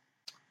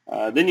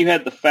 Then you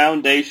had the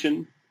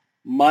Foundation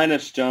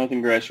minus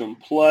Jonathan Gresham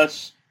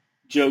plus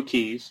Joe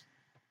Keys.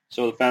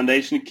 So the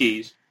Foundation of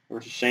Keys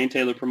versus Shane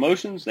Taylor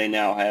Promotions. They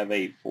now have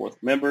a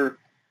fourth member.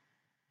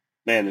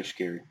 Man, they're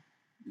scary.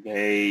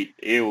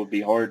 It would be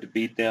hard to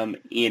beat them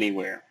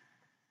anywhere.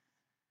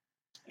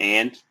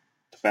 And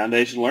the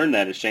Foundation learned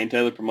that as Shane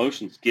Taylor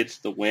Promotions gets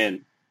the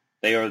win.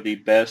 They are the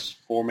best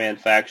four-man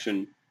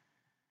faction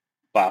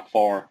by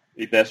far.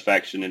 The best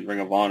faction in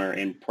Ring of Honor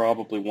and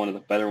probably one of the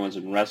better ones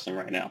in wrestling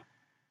right now.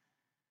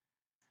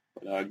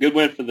 But, good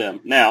win for them.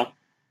 Now,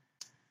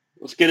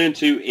 let's get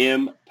into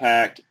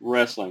Impact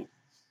Wrestling.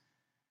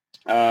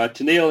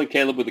 Tennille and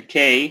Caleb with a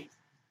K.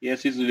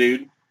 Yes, he's a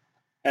dude.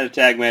 Had a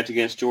tag match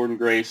against Jordan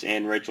Grace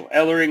and Rachel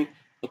Ellering.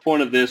 The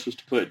point of this was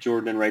to put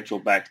Jordan and Rachel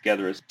back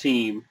together as a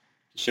team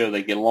to show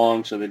they get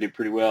along, so they did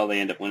pretty well.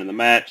 They end up winning the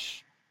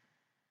match.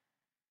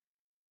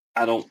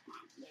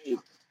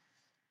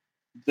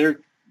 Their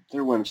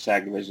women's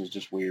tag division is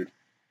just weird.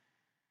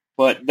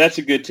 But that's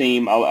a good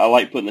team. I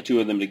like putting the two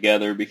of them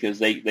together because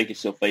they can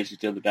still face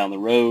each other down the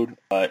road.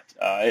 But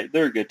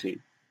they're a good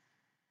team.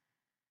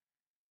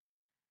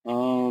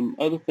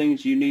 Other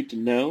things you need to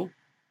know.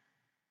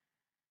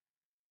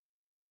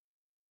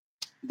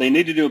 They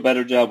need to do a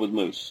better job with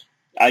Moose.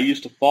 I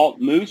used to fault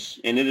Moose,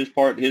 and it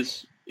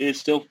is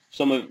still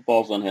some of it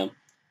falls on him.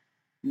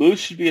 Moose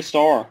should be a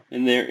star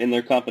in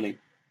their company.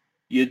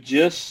 You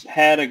just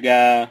had a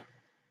guy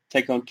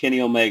take on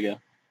Kenny Omega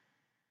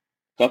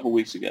a couple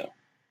weeks ago.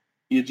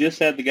 You just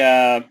had the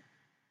guy,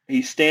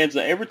 he stands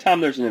up every time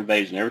there's an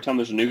invasion, every time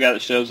there's a new guy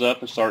that shows up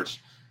and starts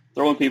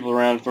throwing people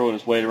around, throwing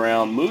his weight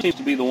around. Moose seems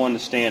to be the one to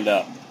stand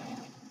up.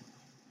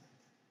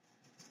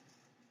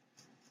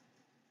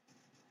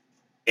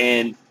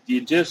 And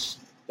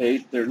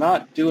they're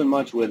not doing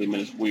much with him,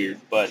 and it's weird.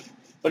 But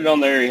put it on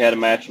there, he had a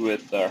match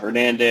with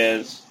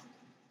Hernandez.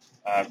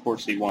 Of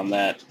course, he won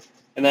that.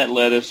 And that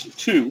led us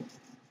to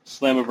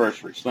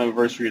Slamiversary.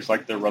 Slamiversary is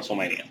like their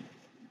WrestleMania.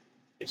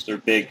 It's their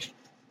big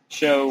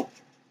show.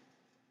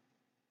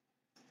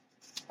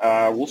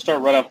 We'll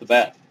start right off the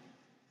bat.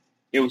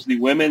 It was the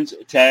Women's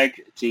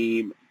Tag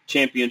Team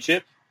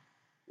Championship,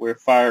 where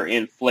Fire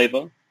and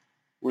Flava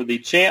were the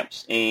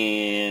champs,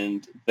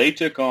 and they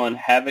took on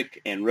Havoc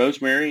and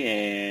Rosemary,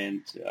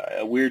 and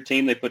a weird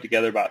team they put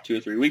together about 2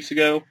 or 3 weeks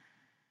ago.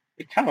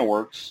 It kind of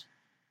works,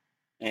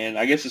 and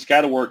I guess it's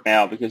got to work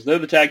now because they're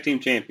the tag team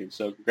champions,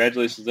 so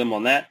congratulations to them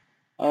on that.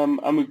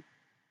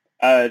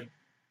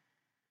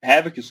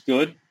 Havoc is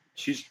good.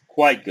 She's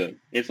quite good.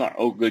 It's not,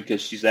 good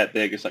because she's that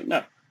big. It's like,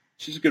 no,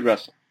 she's a good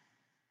wrestler.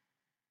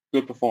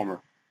 Good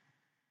performer.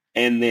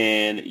 And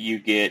then you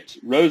get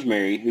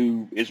Rosemary,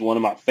 who is one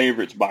of my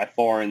favorites by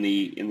far in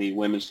the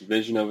women's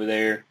division over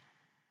there.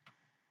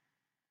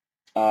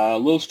 A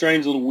little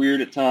strange, a little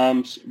weird at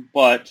times,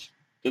 but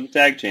they're the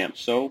tag champs,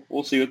 so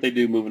we'll see what they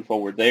do moving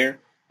forward there.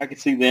 I could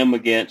see them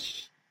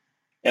against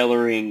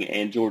Ellering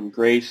and Jordan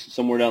Grace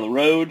somewhere down the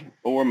road,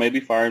 or maybe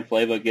Fire and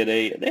Flava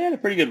they had a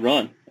pretty good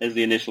run as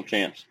the initial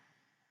champs.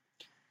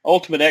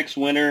 Ultimate X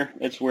winner,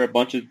 it's where a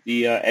bunch of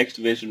the X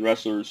Division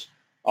wrestlers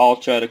all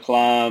try to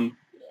climb.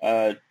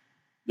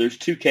 There's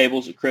 2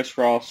 cables that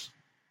crisscross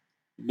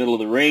the middle of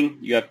the ring.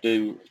 You have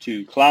to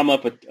climb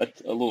up a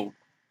little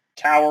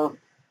tower,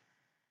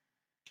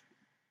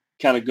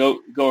 kind of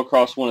go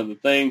across one of the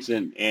things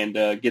and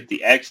get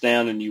the X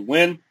down, and you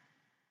win,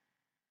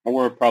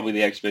 or probably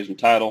the X Division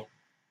title.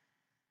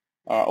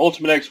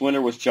 Ultimate X winner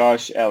was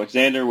Josh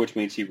Alexander, which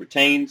means he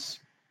retains.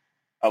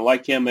 I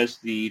like him as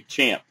the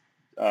champ.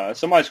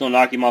 Somebody's going to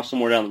knock him off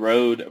somewhere down the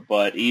road,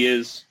 but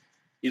he's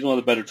one of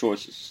the better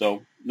choices,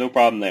 so no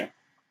problem there.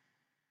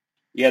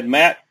 You had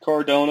Matt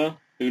Cardona,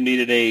 who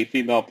needed a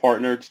female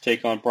partner to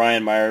take on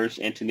Brian Myers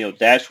and Tennille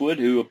Dashwood,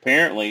 who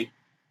apparently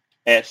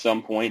at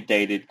some point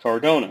dated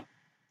Cardona.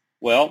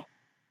 Well,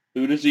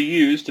 who does he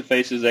use to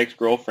face his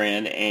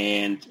ex-girlfriend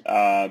and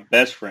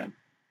best friend?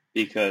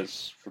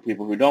 Because for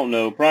people who don't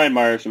know, Brian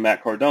Myers and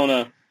Matt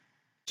Cardona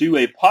do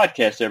a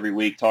podcast every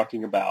week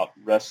talking about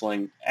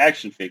wrestling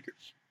action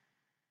figures.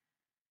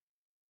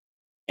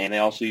 And they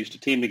also used to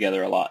team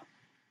together a lot.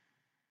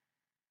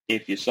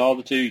 If you saw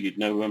the two, you'd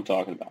know who I'm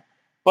talking about.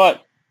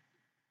 But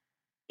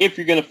if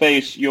you're going to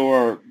face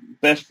your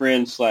best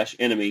friend /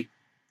 enemy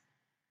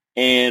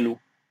and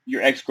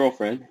your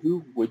ex-girlfriend,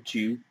 who would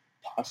you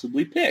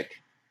possibly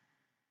pick?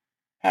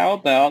 How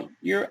about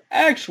your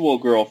actual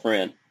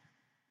girlfriend?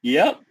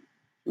 Yep.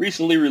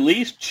 Recently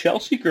released,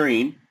 Chelsea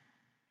Green,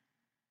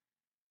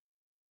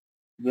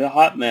 the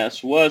hot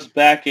mess, was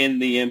back in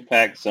the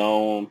Impact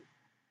Zone.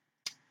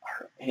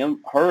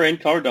 Her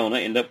and Cardona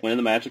end up winning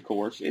the match, of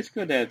course. It's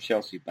good to have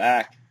Chelsea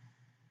back.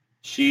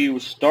 She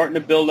was starting to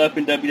build up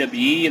in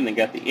WWE and then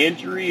got the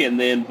injury, and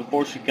then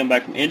before she come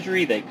back from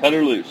injury, they cut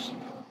her loose.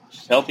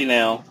 She's healthy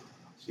now.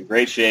 She's in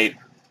great shape.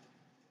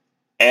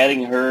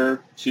 Adding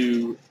her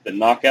to the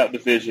knockout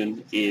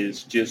division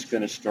is just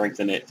going to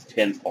strengthen it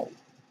tenfold.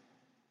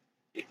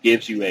 It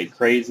gives you a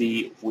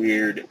crazy,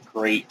 weird,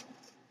 great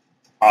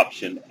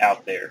option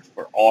out there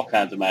for all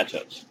kinds of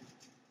matchups.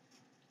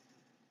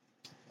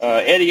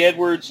 Eddie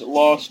Edwards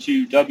lost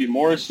to W.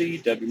 Morrissey.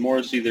 W.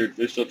 Morrissey,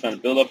 they're still trying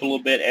to build up a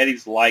little bit.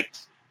 Eddie's liked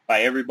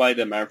by everybody,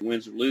 doesn't matter if he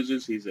wins or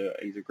loses. He's a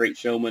great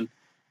showman.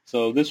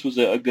 So this was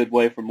a good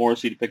way for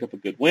Morrissey to pick up a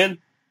good win.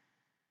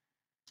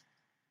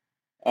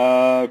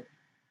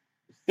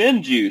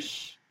 Finn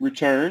Juice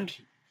returned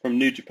from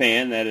New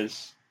Japan. That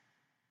is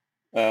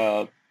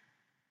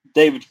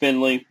David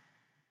Finlay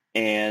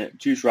and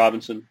Juice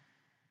Robinson.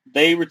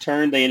 They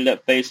returned. They ended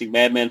up facing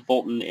Madman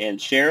Fulton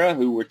and Shera,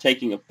 who were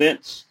taking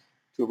offense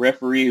to a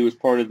referee who was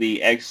part of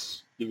the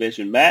X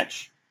Division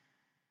match.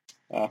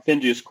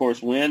 Finn Juice, of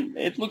course, win.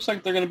 It looks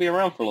like they're going to be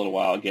around for a little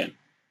while again.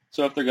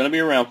 So if they're going to be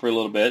around for a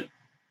little bit,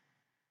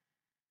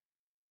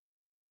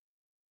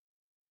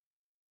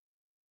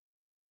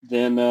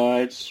 then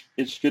it's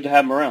good to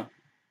have them around.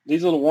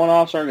 These little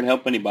one-offs aren't going to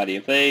help anybody.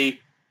 If they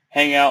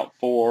hang out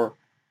for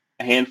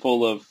a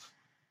handful of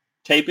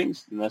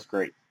tapings, then that's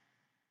great.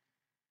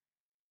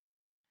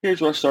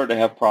 Here's where I start to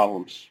have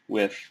problems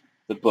with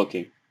the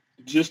booking.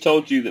 Just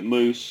told you that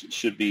Moose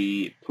should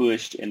be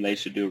pushed and they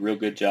should do a real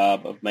good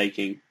job of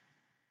making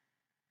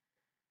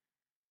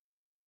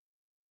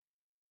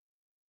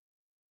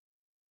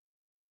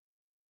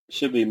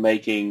him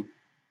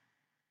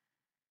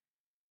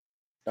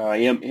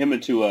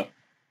into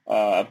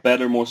a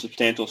better, more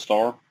substantial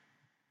star.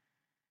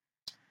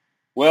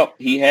 Well,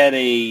 he had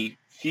a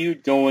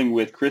feud going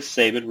with Chris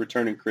Sabin,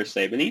 returning Chris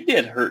Sabin. He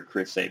did hurt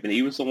Chris Sabin.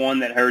 He was the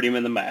one that hurt him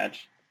in the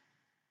match.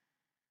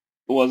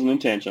 It wasn't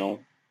intentional.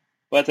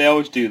 But they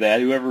always do that.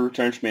 Whoever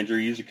returns from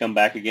injury usually come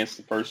back against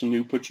the person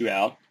who put you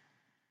out.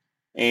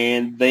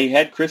 And they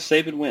had Chris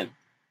Sabin win.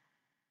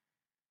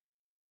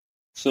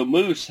 So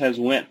Moose has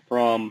went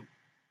from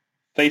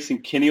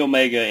facing Kenny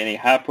Omega in a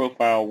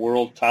high-profile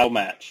world title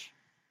match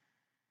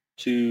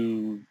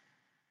to,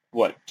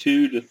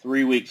 2 to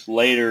 3 weeks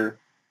later,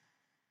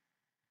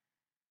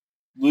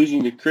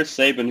 losing to Chris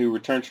Sabin, who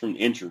returns from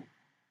injury.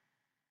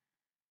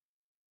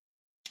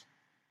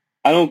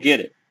 I don't get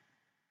it.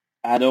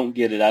 I don't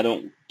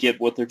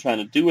get what they're trying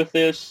to do with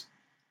this.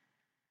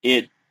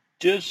 It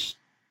just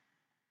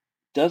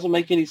doesn't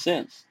make any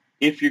sense.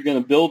 If you're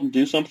going to build and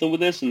do something with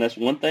this, and that's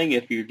one thing.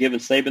 If you're giving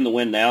Sabin the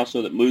win now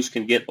so that Moose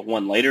can get the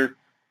one later,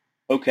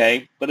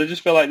 okay. But I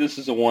just feel like this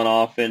is a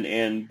one-off,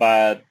 and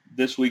by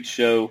this week's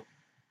show,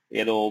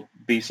 it'll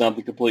be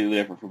something completely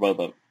different for both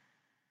of them.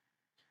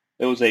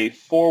 It was a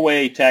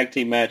 4-way tag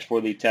team match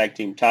for the tag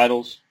team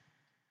titles.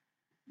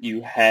 You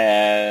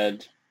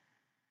had...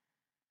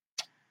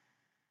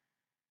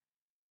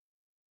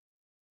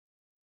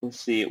 Let's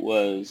see,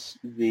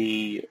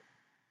 you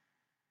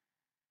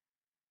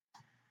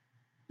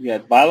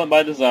had Violent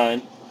by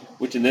Design,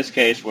 which in this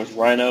case was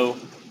Rhino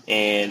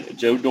and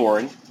Joe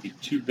Doring, the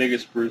two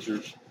biggest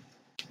bruisers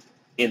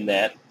in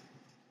that.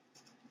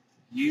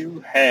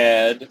 You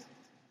had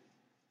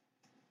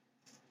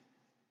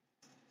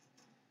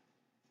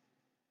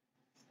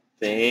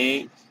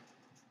the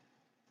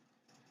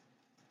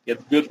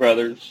Good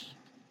Brothers.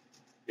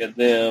 You had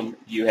them.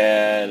 You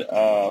had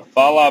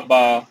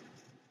Falaba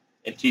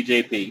and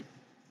TJP.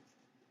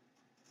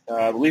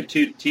 I believe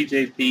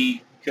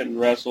TJP couldn't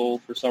wrestle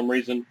for some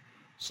reason.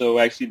 So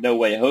actually, No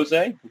Way Jose,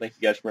 I think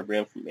you guys remember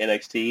him from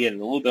NXT and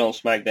a little bit on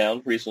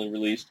SmackDown, recently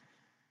released.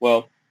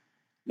 Well,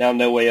 now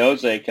No Way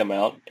Jose come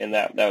out, and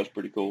that was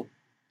pretty cool.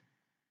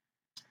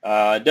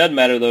 It doesn't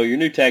matter, though. Your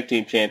new tag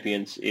team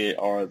champions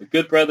are the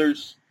Good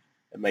Brothers.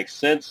 It makes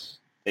sense.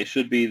 They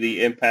should be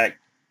the Impact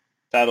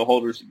title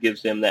holders. It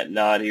gives them that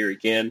nod here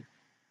again.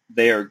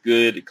 They are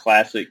good,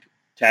 classic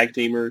tag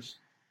teamers.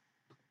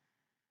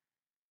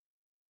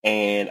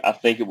 And I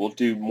think it will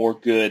do more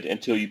good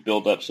until you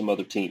build up some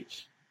other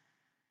teams.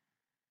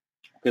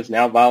 Because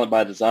now Violent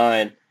by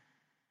Design,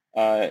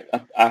 I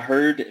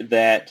heard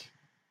that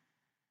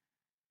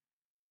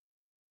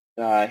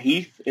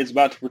Heath is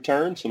about to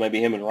return, so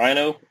maybe him and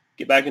Rhino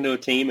get back into a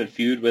team and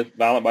feud with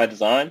Violent by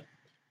Design.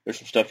 There's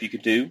some stuff you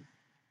could do.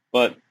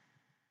 But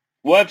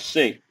we'll have to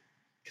see.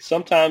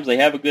 Sometimes they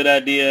have a good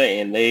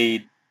idea and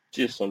they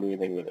just don't do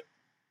anything with it.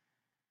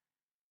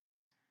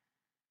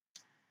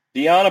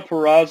 Deonna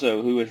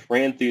Purrazzo, who has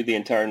ran through the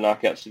entire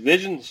Knockouts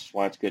division, this is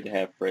why it's good to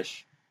have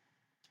fresh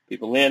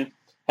people in,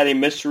 had a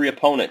mystery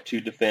opponent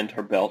to defend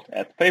her belt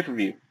at the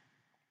pay-per-view.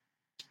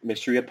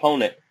 Mystery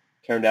opponent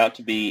turned out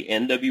to be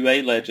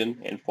NWA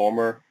legend and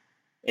former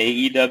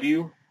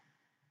AEW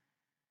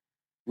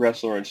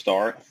wrestler and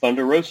star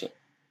Thunder Rosa.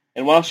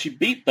 And while she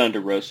beat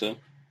Thunder Rosa,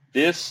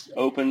 this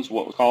opens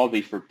what we call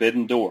the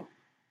forbidden door,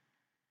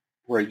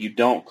 where you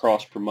don't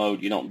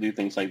cross-promote, you don't do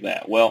things like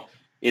that. Well,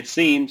 it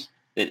seems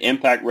that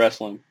Impact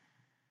Wrestling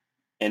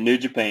and New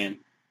Japan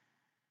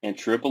and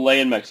AAA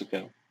in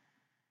Mexico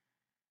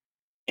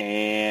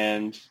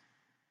and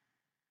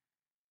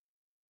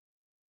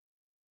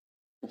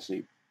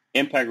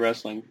Impact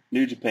Wrestling,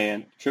 New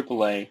Japan,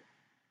 AAA,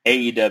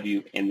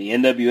 AEW, and the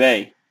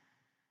NWA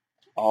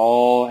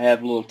all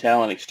have little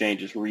talent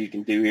exchanges where you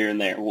can do here and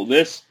there. Well,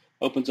 this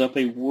opens up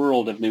a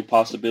world of new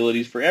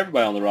possibilities for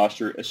everybody on the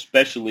roster,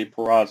 especially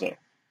Purrazzo,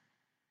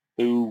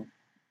 who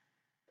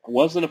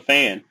wasn't a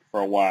fan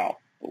for a while.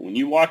 But when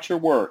you watch her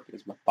work,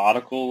 as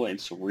methodical and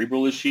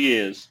cerebral as she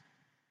is,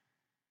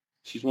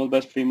 she's one of the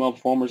best female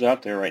performers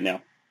out there right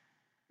now.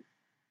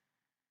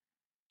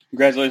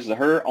 Congratulations to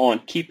her on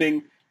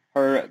keeping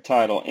her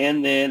title.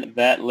 And then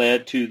that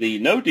led to the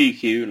no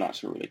DQ. Not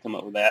sure where they come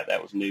up with that.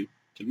 That was new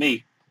to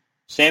me.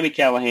 Sami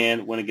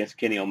Callihan went against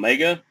Kenny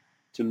Omega.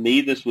 To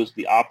me, this was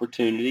the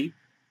opportunity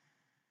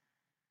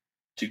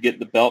to get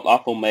the belt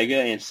off Omega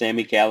and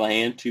Sami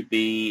Callihan to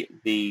be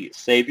the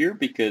savior,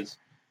 because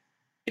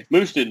if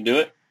Moose didn't do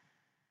it,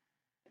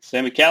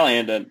 Sami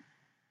Callihan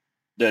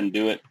doesn't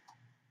do it,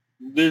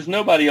 there's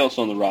nobody else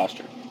on the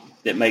roster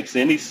that makes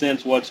any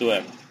sense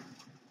whatsoever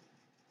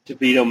to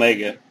beat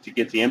Omega to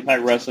get the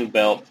Impact Wrestling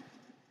belt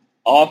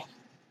off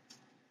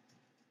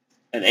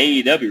an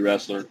AEW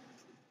wrestler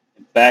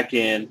and back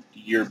in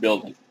your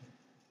building.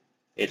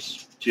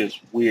 It's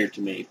just weird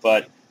to me.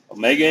 But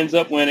Omega ends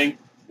up winning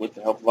with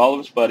the help of all of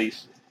his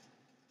buddies.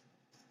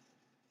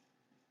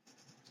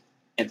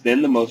 And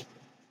then the most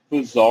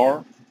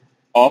bizarre,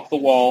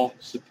 off-the-wall,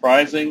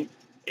 surprising,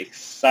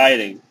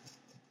 exciting,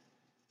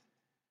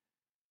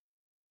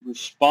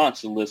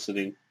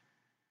 response-eliciting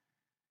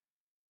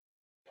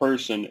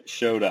person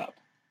showed up.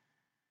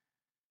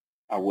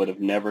 I would have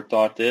never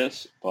thought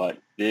this, but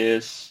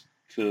this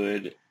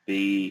could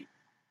be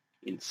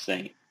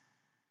insane.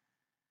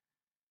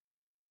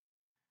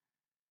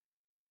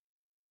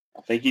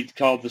 I think he's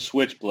called the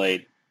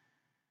Switchblade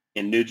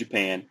in New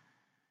Japan.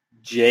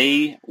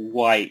 Jay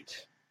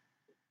White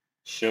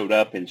showed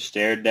up and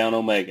stared down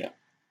Omega.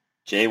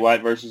 Jay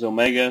White versus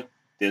Omega,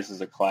 this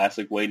is a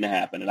classic waiting to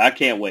happen, and I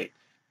can't wait.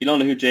 If you don't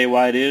know who Jay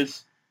White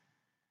is,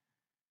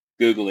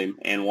 Google him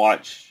and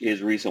watch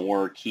his recent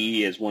work.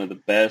 He is one of the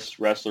best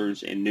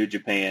wrestlers in New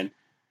Japan,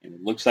 and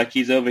it looks like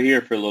he's over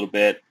here for a little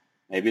bit.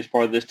 Maybe it's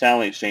part of this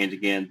talent exchange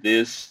again.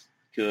 This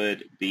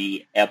could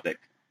be epic.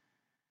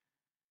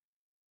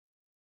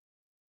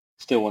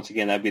 Still, once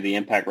again, that'd be the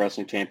Impact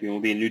Wrestling champion.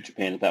 We'll be in New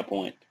Japan at that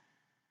point.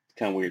 It's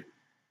kind of weird.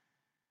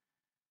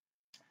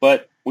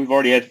 But we've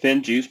already had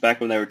Finn Juice back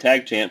when they were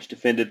tag champs,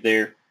 defended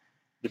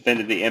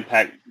the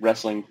Impact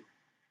Wrestling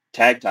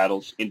tag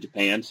titles in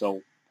Japan,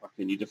 so why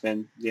can you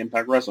defend the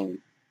Impact Wrestling?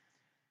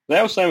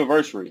 That was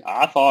Slamiversary.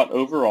 I thought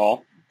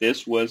overall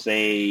this was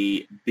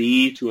a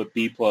B to a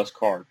B plus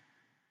card.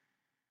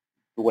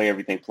 The way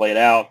everything played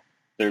out,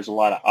 there's a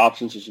lot of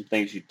options for some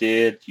things you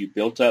did. You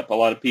built up a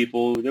lot of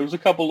people. There was a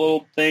couple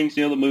little things,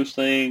 the Moose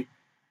thing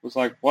was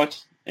like,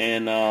 what?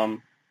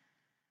 And,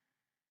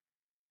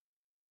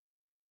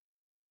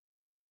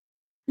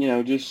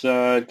 just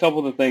a couple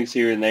of the things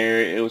here and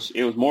there. It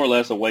was more or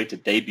less a way to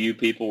debut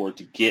people or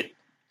to get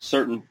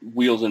certain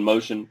wheels in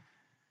motion.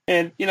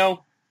 And,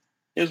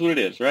 is what it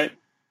is, right?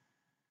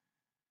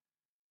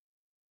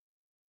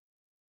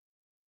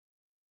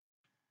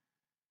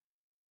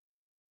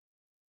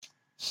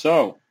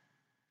 So,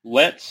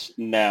 let's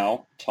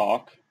now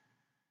talk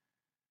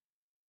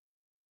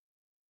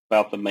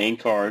about the main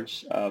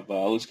cards of,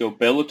 let's go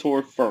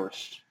Bellator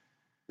first.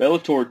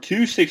 Bellator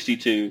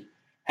 262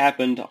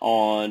 happened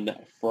on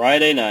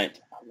Friday night.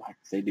 I like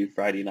they do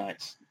Friday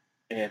nights.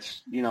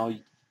 It's, you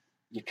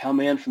come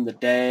in from the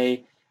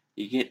day,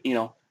 you get,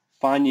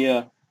 find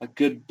you a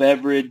good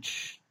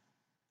beverage,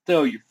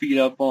 throw your feet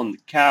up on the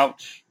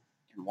couch,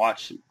 and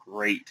watch some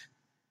great,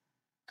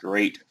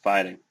 great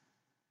fighting.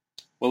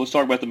 Well, let's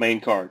talk about the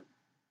main card.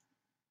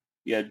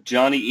 You had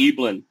Johnny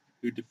Eblin,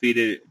 who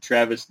defeated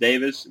Travis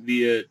Davis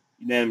via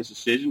unanimous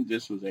decision.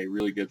 This was a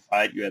really good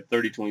fight. You had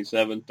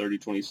 30-27,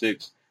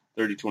 30-26,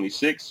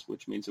 30-26,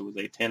 which means it was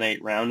a 10-8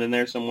 round in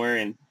there somewhere,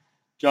 and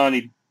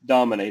Johnny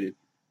dominated.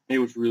 It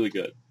was really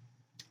good.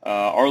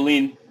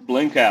 Arlene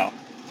Blenkow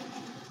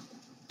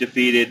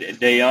defeated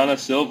Dayana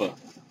Silva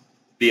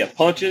via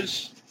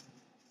punches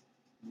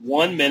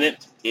 1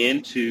 minute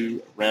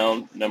into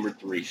round number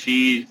 3.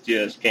 She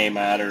just came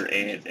at her,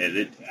 and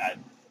it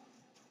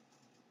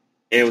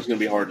was going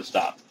to be hard to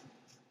stop.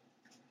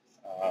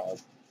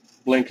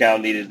 Blenkow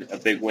needed a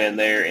big win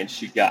there, and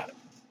she got it.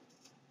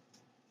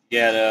 You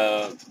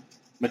had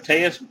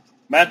Mateus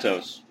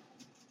Matos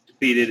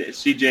defeated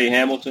C.J.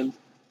 Hamilton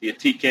via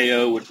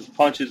TKO, which was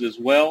punches as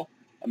well.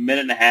 1.5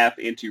 minutes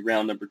into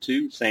round number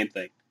 2, same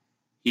thing.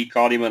 He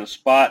caught him on a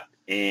spot,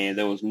 and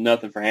there was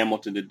nothing for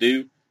Hamilton to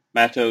do.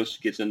 Matos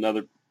gets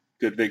another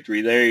good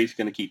victory there. He's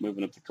going to keep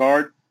moving up the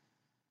card.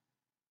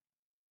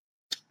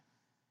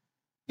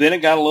 Then it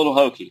got a little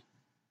hokey.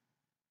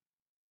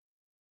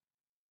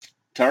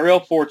 Tyrell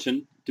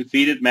Fortune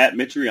defeated Matt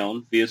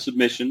Mitrione via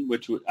submission,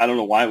 which I don't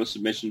know why it was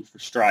submission for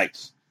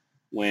strikes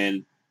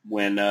when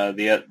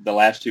the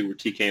last two were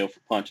TKO for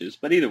punches.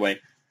 But either way,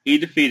 he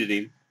defeated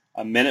him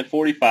 1 minute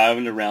 45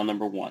 into round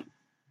number 1.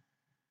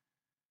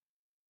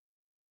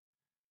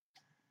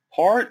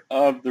 Part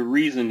of the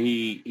reason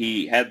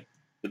he had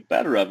the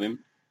better of him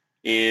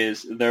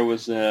is there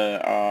was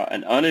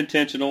an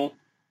unintentional.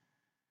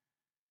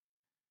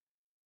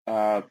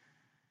 Tyrell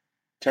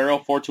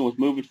Fortune was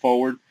moving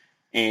forward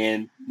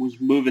and was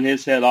moving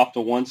his head off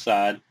to one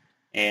side,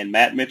 and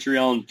Matt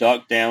Mitrione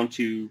ducked down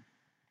to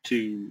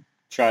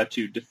try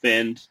to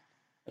defend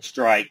a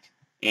strike,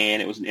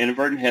 and it was an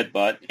inadvertent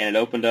headbutt, and it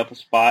opened up a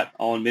spot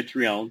on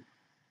Mitrione,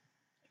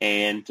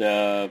 and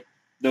there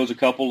was a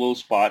couple little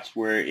spots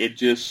where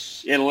it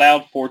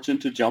allowed Fortune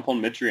to jump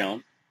on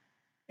Mitrione,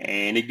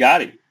 and he got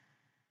him.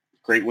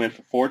 Great win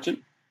for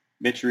Fortune.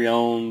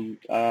 Mitrione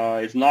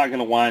is not going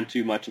to whine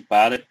too much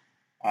about it.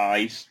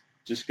 He's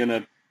just going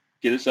to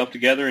get himself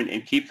together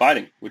and keep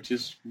fighting, which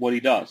is what he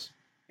does.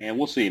 And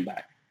we'll see him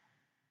back.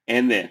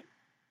 And then,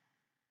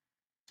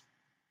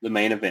 the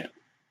main event.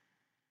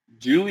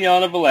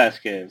 Juliana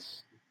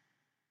Velasquez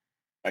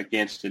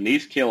against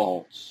Denise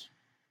Kielholtz.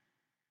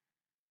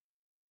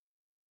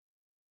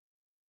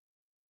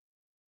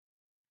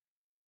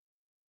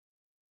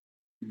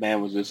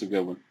 Man, was this a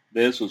good one.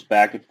 This was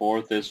back and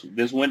forth.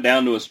 This went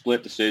down to a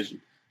split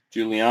decision.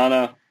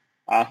 Juliana,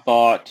 I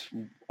thought,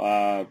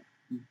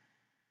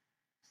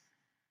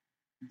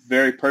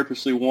 very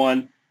purposely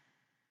won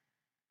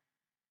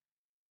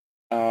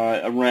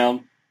a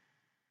round.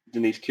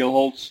 Denise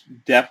Kielholtz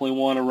definitely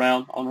won a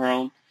round on her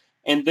own.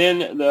 And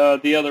then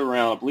the other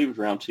round, I believe it was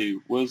round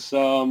 2, was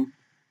kind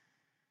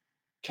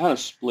of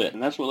split,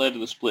 and that's what led to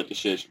the split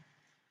decision.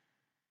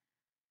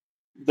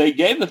 They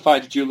gave the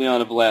fight to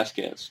Juliana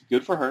Velasquez.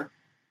 Good for her.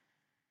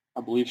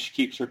 I believe she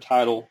keeps her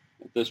title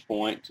at this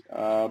point.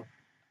 I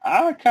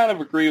kind of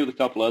agree with a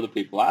couple other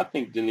people. I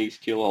think Denise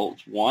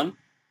Kielholtz won,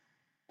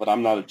 but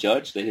I'm not a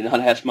judge. They did not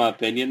ask my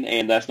opinion,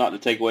 and that's not to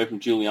take away from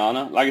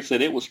Juliana. Like I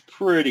said, it was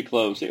pretty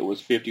close. It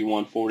was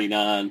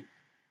 51-49.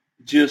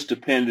 Just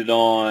depended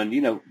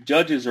on,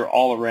 judges are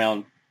all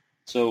around.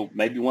 So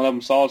maybe one of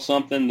them saw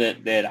something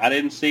that I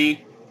didn't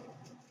see.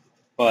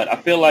 But I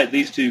feel like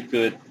these two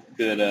could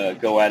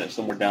go at it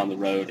somewhere down the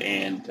road,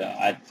 and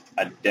I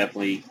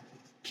definitely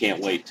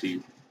can't wait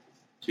to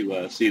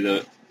see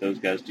those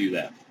guys do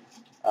that.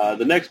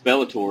 The next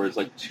Bellator is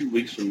like 2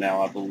 weeks from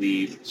now, I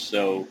believe.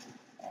 So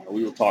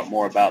we will talk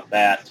more about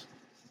that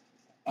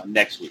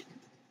next week.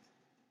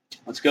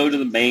 Let's go to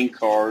the main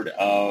card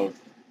of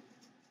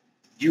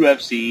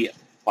UFC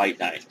Fight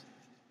Night.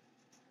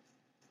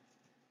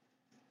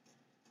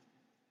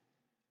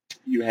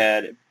 You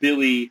had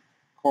Billy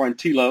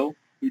Quarantillo,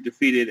 who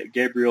defeated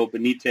Gabriel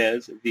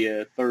Benitez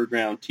via third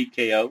round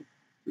TKO,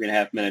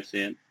 3.5 minutes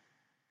in.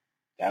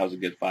 That was a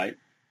good fight.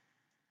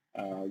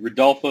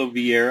 Rodolfo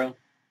Vieira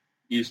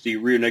used the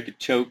rear naked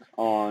choke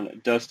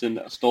on Dustin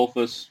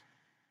Stolfus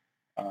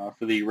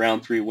for the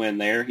round 3 win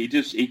there. He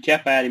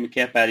kept at him and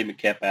kept at him and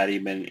kept at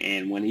him,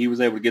 and when he was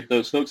able to get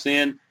those hooks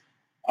in,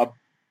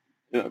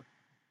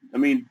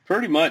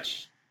 pretty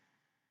much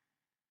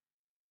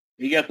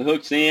he got the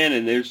hooks in,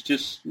 and there's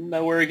just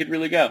nowhere he could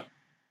really go.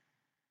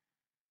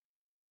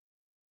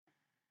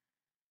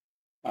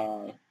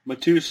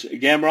 Matus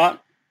Gamrot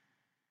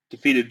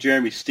defeated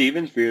Jeremy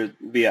Stevens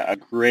via a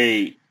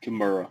great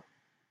Kimura.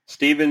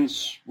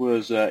 Stevens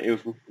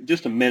it was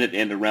just a minute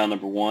into round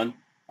number 1.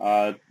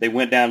 They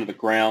went down to the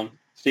ground.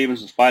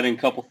 Stevens was fighting a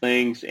couple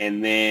things,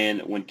 and then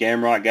when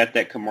Gamrot got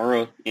that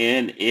Kimura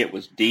in, it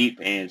was deep,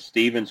 and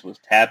Stevens was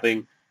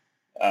tapping,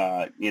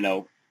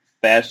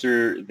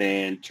 faster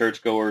than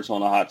churchgoers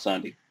on a hot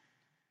Sunday.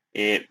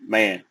 It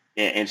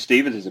and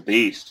Stevens is a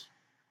beast.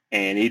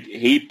 And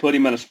he put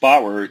him in a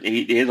spot where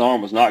his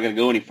arm was not going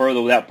to go any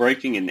further without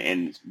breaking,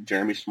 and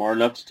Jeremy's smart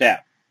enough to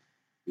tap.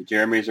 The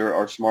Jeremys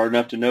are smart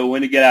enough to know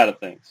when to get out of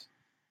things.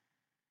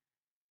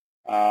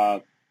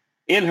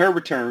 In her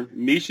return,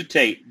 Meisha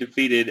Tate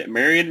defeated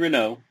Marion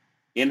Renault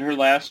in her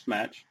last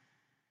match.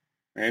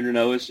 Marion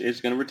Renault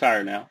is going to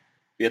retire now.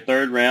 Be a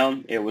third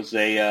round. It was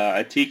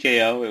a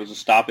TKO. It was a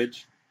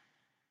stoppage.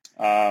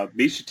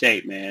 Meisha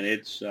Tate, man,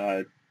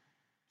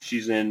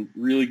 she's in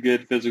really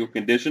good physical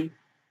condition.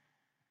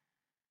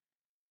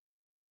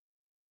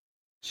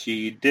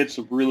 She did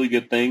some really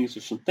good things.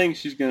 There's some things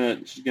she's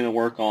gonna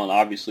work on,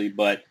 obviously,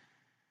 but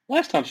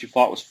last time she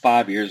fought was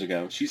 5 years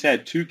ago. She's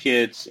had 2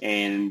 kids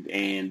and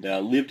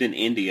lived in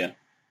India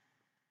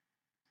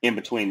in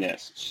between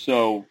this.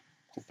 So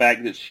the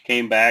fact that she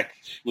came back,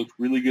 she looked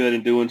really good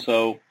in doing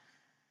so.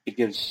 It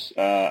gives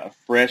a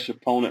fresh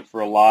opponent for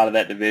a lot of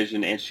that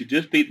division, and she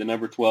just beat the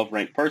number 12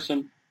 ranked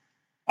person.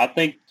 I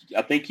think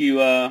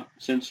you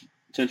since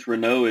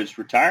Renault is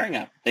retiring,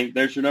 I think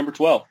there's your number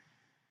 12.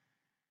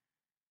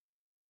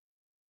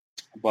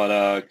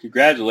 But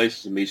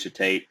congratulations to Meisha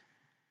Tate.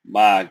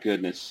 My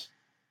goodness.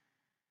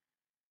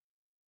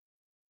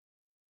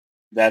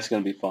 That's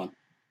going to be fun.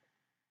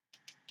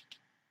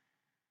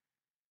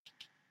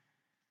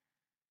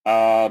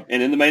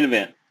 And in the main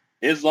event,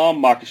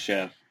 Islam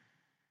Makhachev,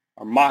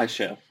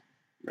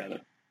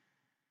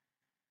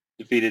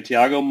 defeated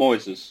Thiago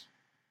Moises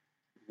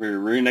for a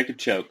rear naked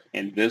choke,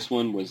 and this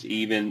one was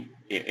even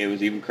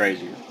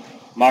crazier.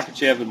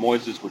 Makhachev and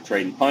Moises were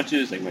trading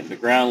punches. They went to the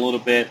ground a little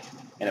bit.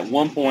 And at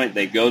one point,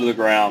 they go to the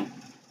ground,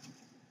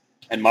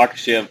 and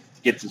Makhachev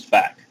gets his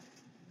back.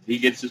 He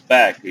gets his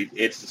back.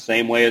 It's the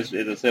same way as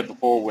I said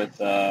before with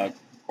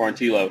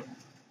Quarantillo.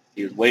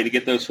 He was waiting to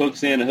get those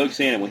hooks in,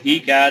 and when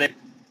he got it,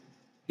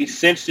 he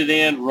cinched it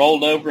in,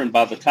 rolled over, and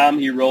by the time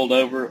he rolled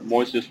over,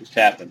 Moises was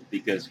tapping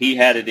because he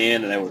had it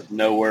in, and there was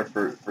nowhere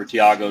for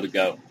Thiago to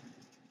go.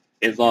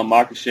 Islam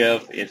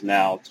Makhachev is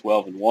now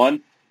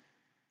 12-1.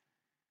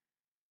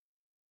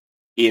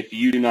 If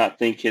you do not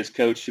think his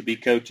coach should be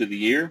coach of the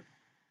year,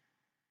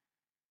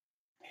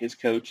 his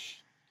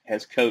coach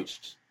has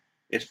coached.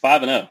 It's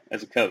 5-0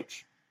 as a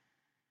coach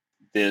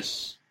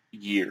this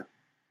year.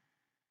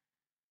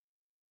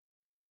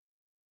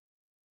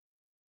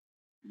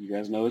 You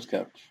guys know his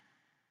coach.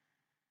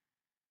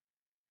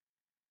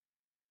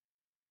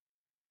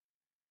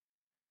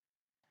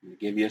 I'm going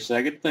to give you a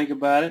second to think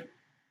about it.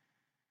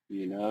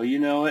 You know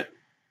it.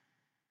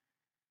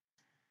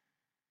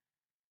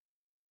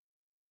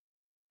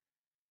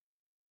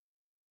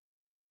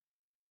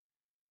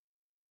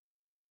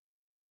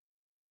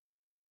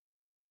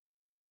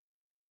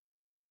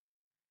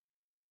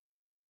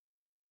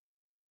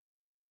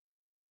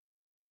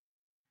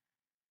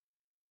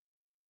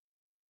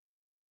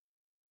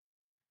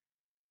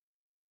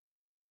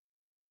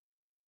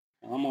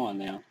 Come on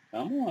now.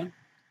 Come on.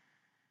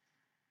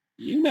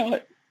 You know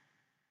it.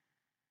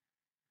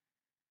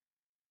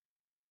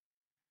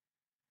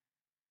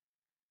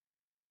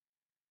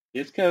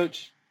 His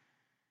coach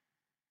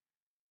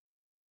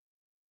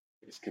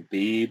is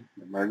Khabib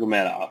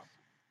Nurmagomedov.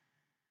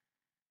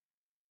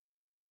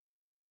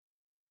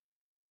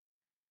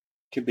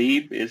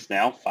 Khabib is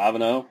now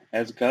 5-0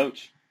 as a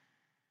coach.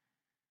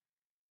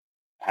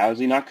 How is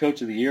he not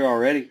coach of the year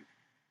already?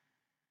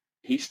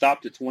 He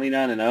stopped at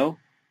 29-0.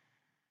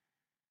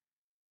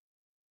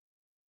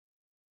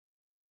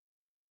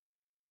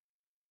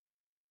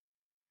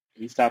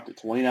 He stopped at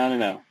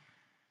 29-0.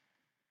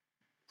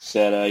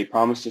 Said he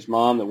promised his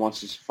mom that once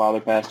his father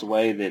passed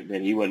away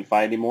that he wouldn't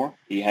fight anymore.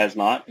 He has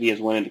not. He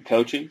has went into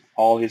coaching.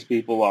 All his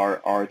people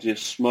are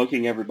just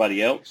smoking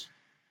everybody else.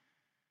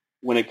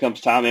 When it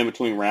comes time in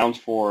between rounds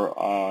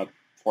for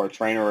a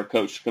trainer or a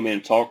coach to come in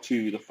and talk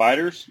to the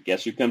fighters,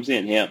 guess who comes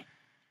in? Him.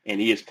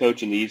 And he is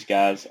coaching these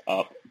guys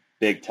up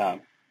big time.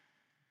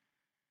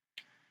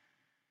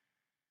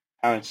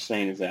 How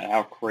insane is that?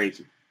 How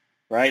crazy,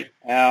 right?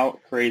 How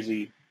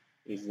crazy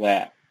is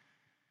that?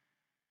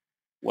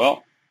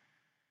 Well,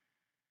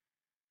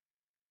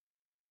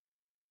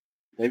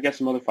 they've got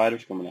some other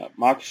fighters coming up.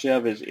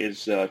 Makhachev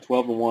is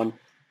 12-1.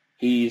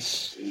 He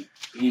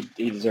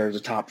deserves a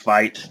top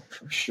fight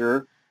for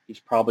sure. He's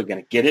probably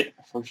going to get it,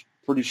 for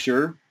pretty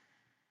sure.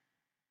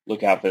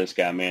 Look out for this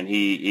guy, man.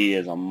 He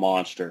is a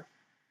monster.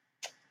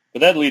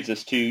 But that leads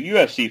us to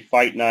UFC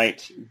Fight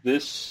Night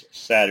this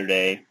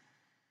Saturday.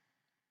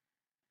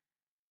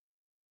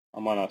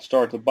 I'm going to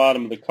start at the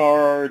bottom of the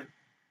card.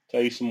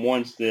 Tell you some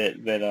ones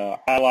that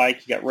I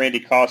like. You got Randy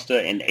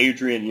Costa and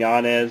Adrian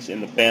Yanez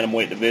in the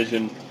bantamweight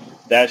division.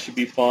 That should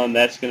be fun.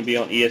 That's going to be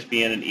on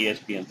ESPN and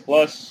ESPN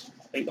Plus.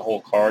 I think the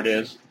whole card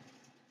is.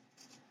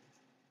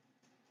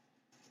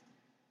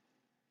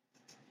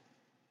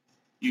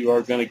 You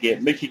are going to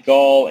get Mickey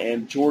Gall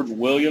and Jordan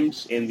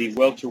Williams in the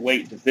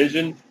welterweight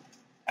division.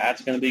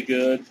 That's going to be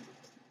good.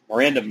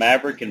 Miranda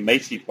Maverick and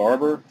Macy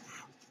Barber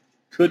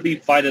could be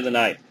fight of the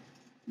night.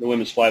 The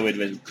women's flyweight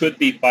division could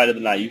be fight of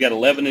the night. You got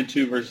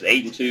 11-2 versus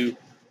 8-2.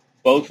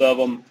 Both of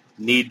them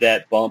need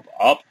that bump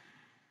up.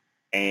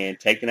 and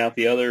taking out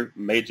the other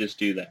may just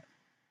do that.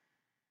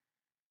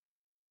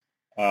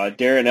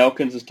 Darren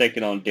Elkins is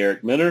taking on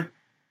Derek Minner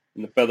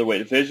in the featherweight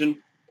division,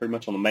 pretty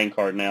much on the main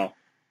card now.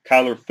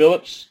 Kyler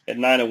Phillips at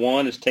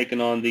 9-1 is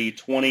taking on the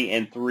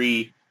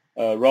 20-3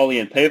 Raleigh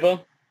and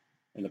Pava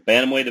in the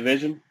bantamweight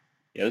division.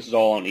 Yeah, this is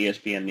all on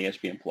ESPN and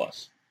ESPN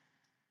Plus.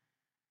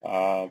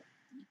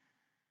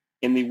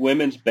 In the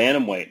women's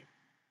bantamweight,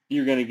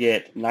 you're going to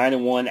get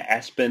 9-1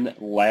 Aspen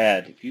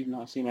Ladd. If you've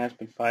not seen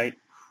Aspen fight,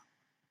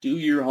 do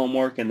your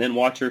homework and then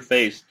watch her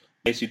face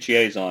Macy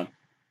Chiasson.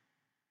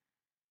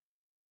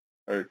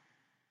 Or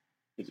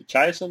is it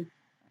Chiasson?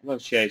 I love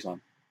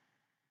Chiasson.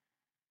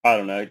 I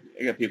don't know.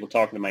 I got people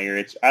talking in my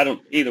ear.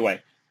 Either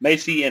way.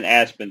 Macy and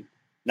Aspen,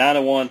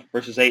 9-1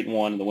 versus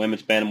 8-1 in the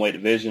women's bantamweight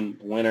division.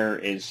 The winner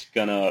is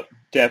gonna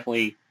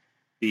definitely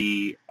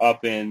be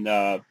up in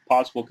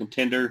possible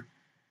contender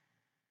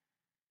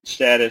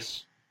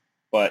status.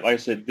 But like I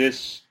said,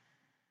 if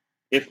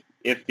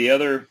the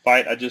other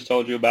fight I just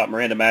told you about,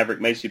 Miranda Maverick,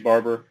 Macy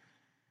Barber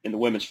in the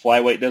women's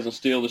flyweight doesn't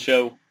steal the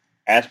show,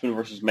 Aspen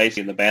versus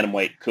Macy in the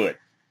bantamweight could.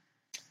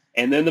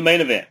 And then the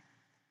main event,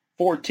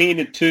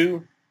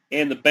 14-2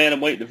 in the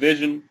bantamweight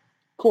division,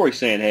 Corey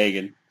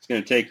Sandhagen is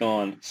going to take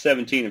on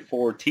 17-4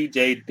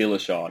 TJ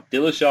Dillashaw.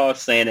 Dillashaw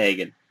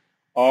Sandhagen.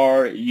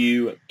 Are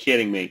you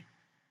kidding me?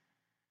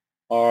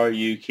 Are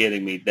you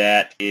kidding me?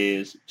 That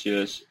is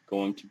just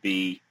going to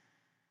be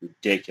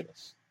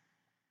ridiculous.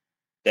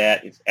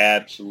 That is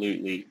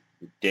absolutely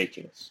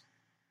ridiculous.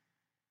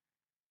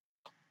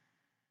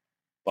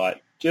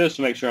 But just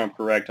to make sure I'm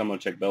correct, I'm going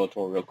to check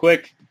Bellator real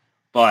quick.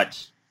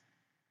 But,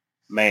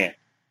 man,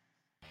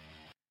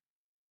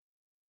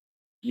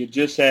 you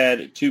just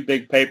had two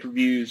big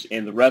pay-per-views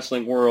in the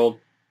wrestling world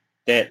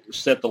that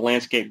set the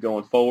landscape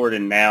going forward,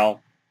 and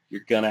now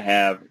you're going to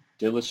have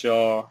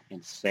Dillashaw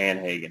and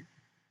Sandhagen.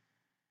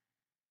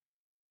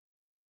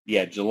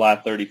 Yeah, July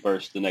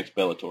 31st, the next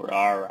Bellator.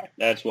 All right,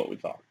 that's what we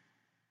thought.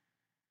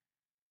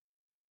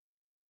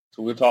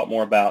 So we'll talk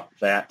more about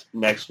that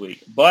next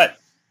week. But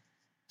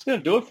it's going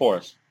to do it for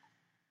us.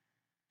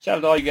 Shout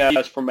out to all you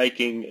guys for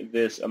making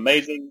this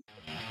amazing.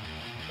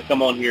 To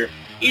come on here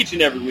each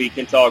and every week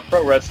and talk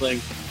pro wrestling,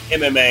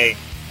 MMA,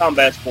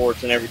 combat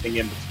sports, and everything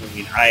in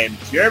between. I am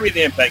Jeremy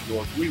the Impact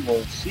York. We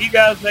will see you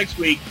guys next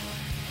week.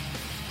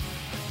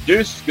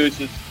 Deuces,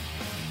 gooses.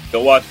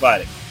 Go watch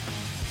fighting.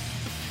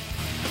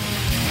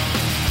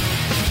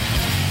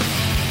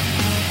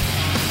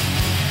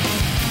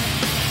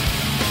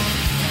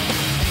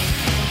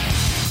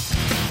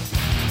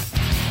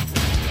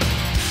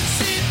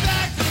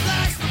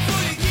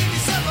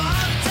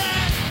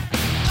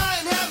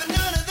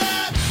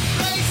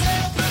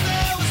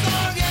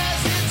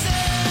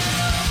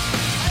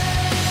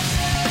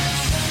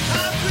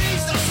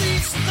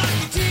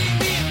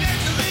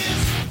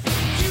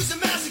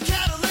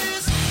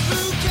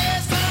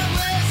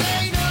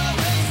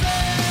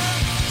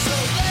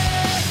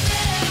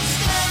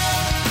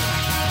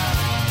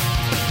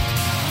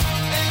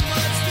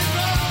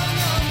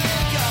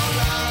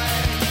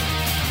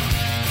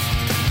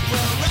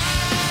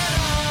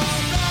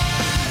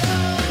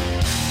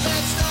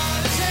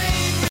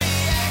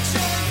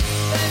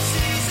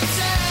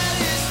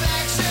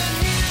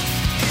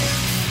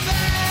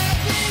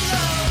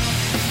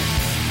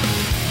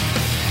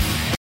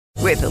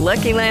 With the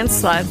Lucky Land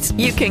Slots,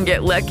 you can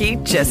get lucky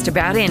just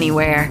about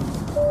anywhere.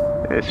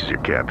 This is your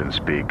captain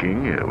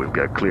speaking. We've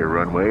got clear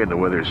runway and the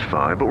weather's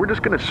fine, but we're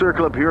just going to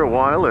circle up here a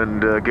while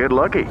and get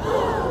lucky.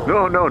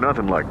 No,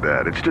 nothing like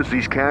that. It's just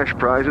these cash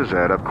prizes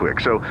add up quick.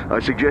 So I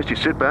suggest you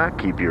sit back,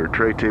 keep your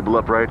tray table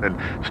upright, and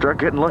start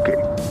getting lucky.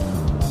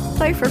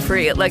 Play for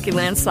free at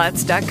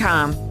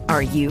LuckyLandSlots.com.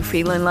 Are you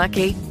feeling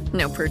lucky?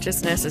 No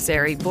purchase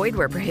necessary. Void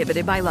where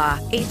prohibited by law.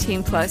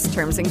 18+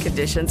 terms and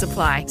conditions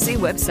apply. See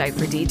website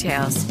for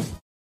details.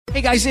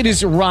 Hey guys, it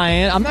is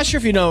Ryan. I'm not sure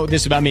if you know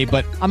this about me,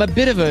 but I'm a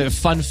bit of a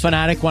fun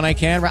fanatic when I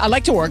can. I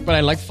like to work, but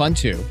I like fun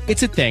too.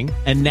 It's a thing.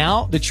 And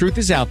now the truth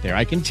is out there.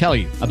 I can tell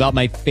you about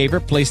my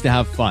favorite place to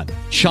have fun.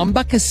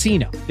 Chumba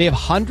Casino. They have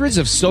hundreds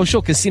of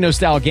social casino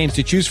style games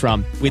to choose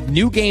from with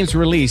new games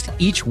released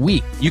each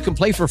week. You can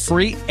play for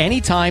free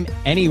anytime,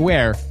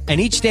 anywhere. And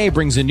each day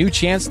brings a new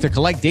chance to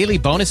collect daily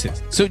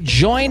bonuses. So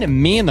join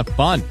me in the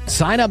fun.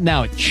 Sign up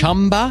now at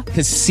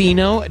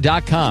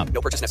ChumbaCasino.com.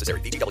 No purchase necessary.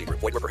 VGW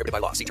Group. Void where prohibited by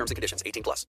law. See terms and conditions. 18+.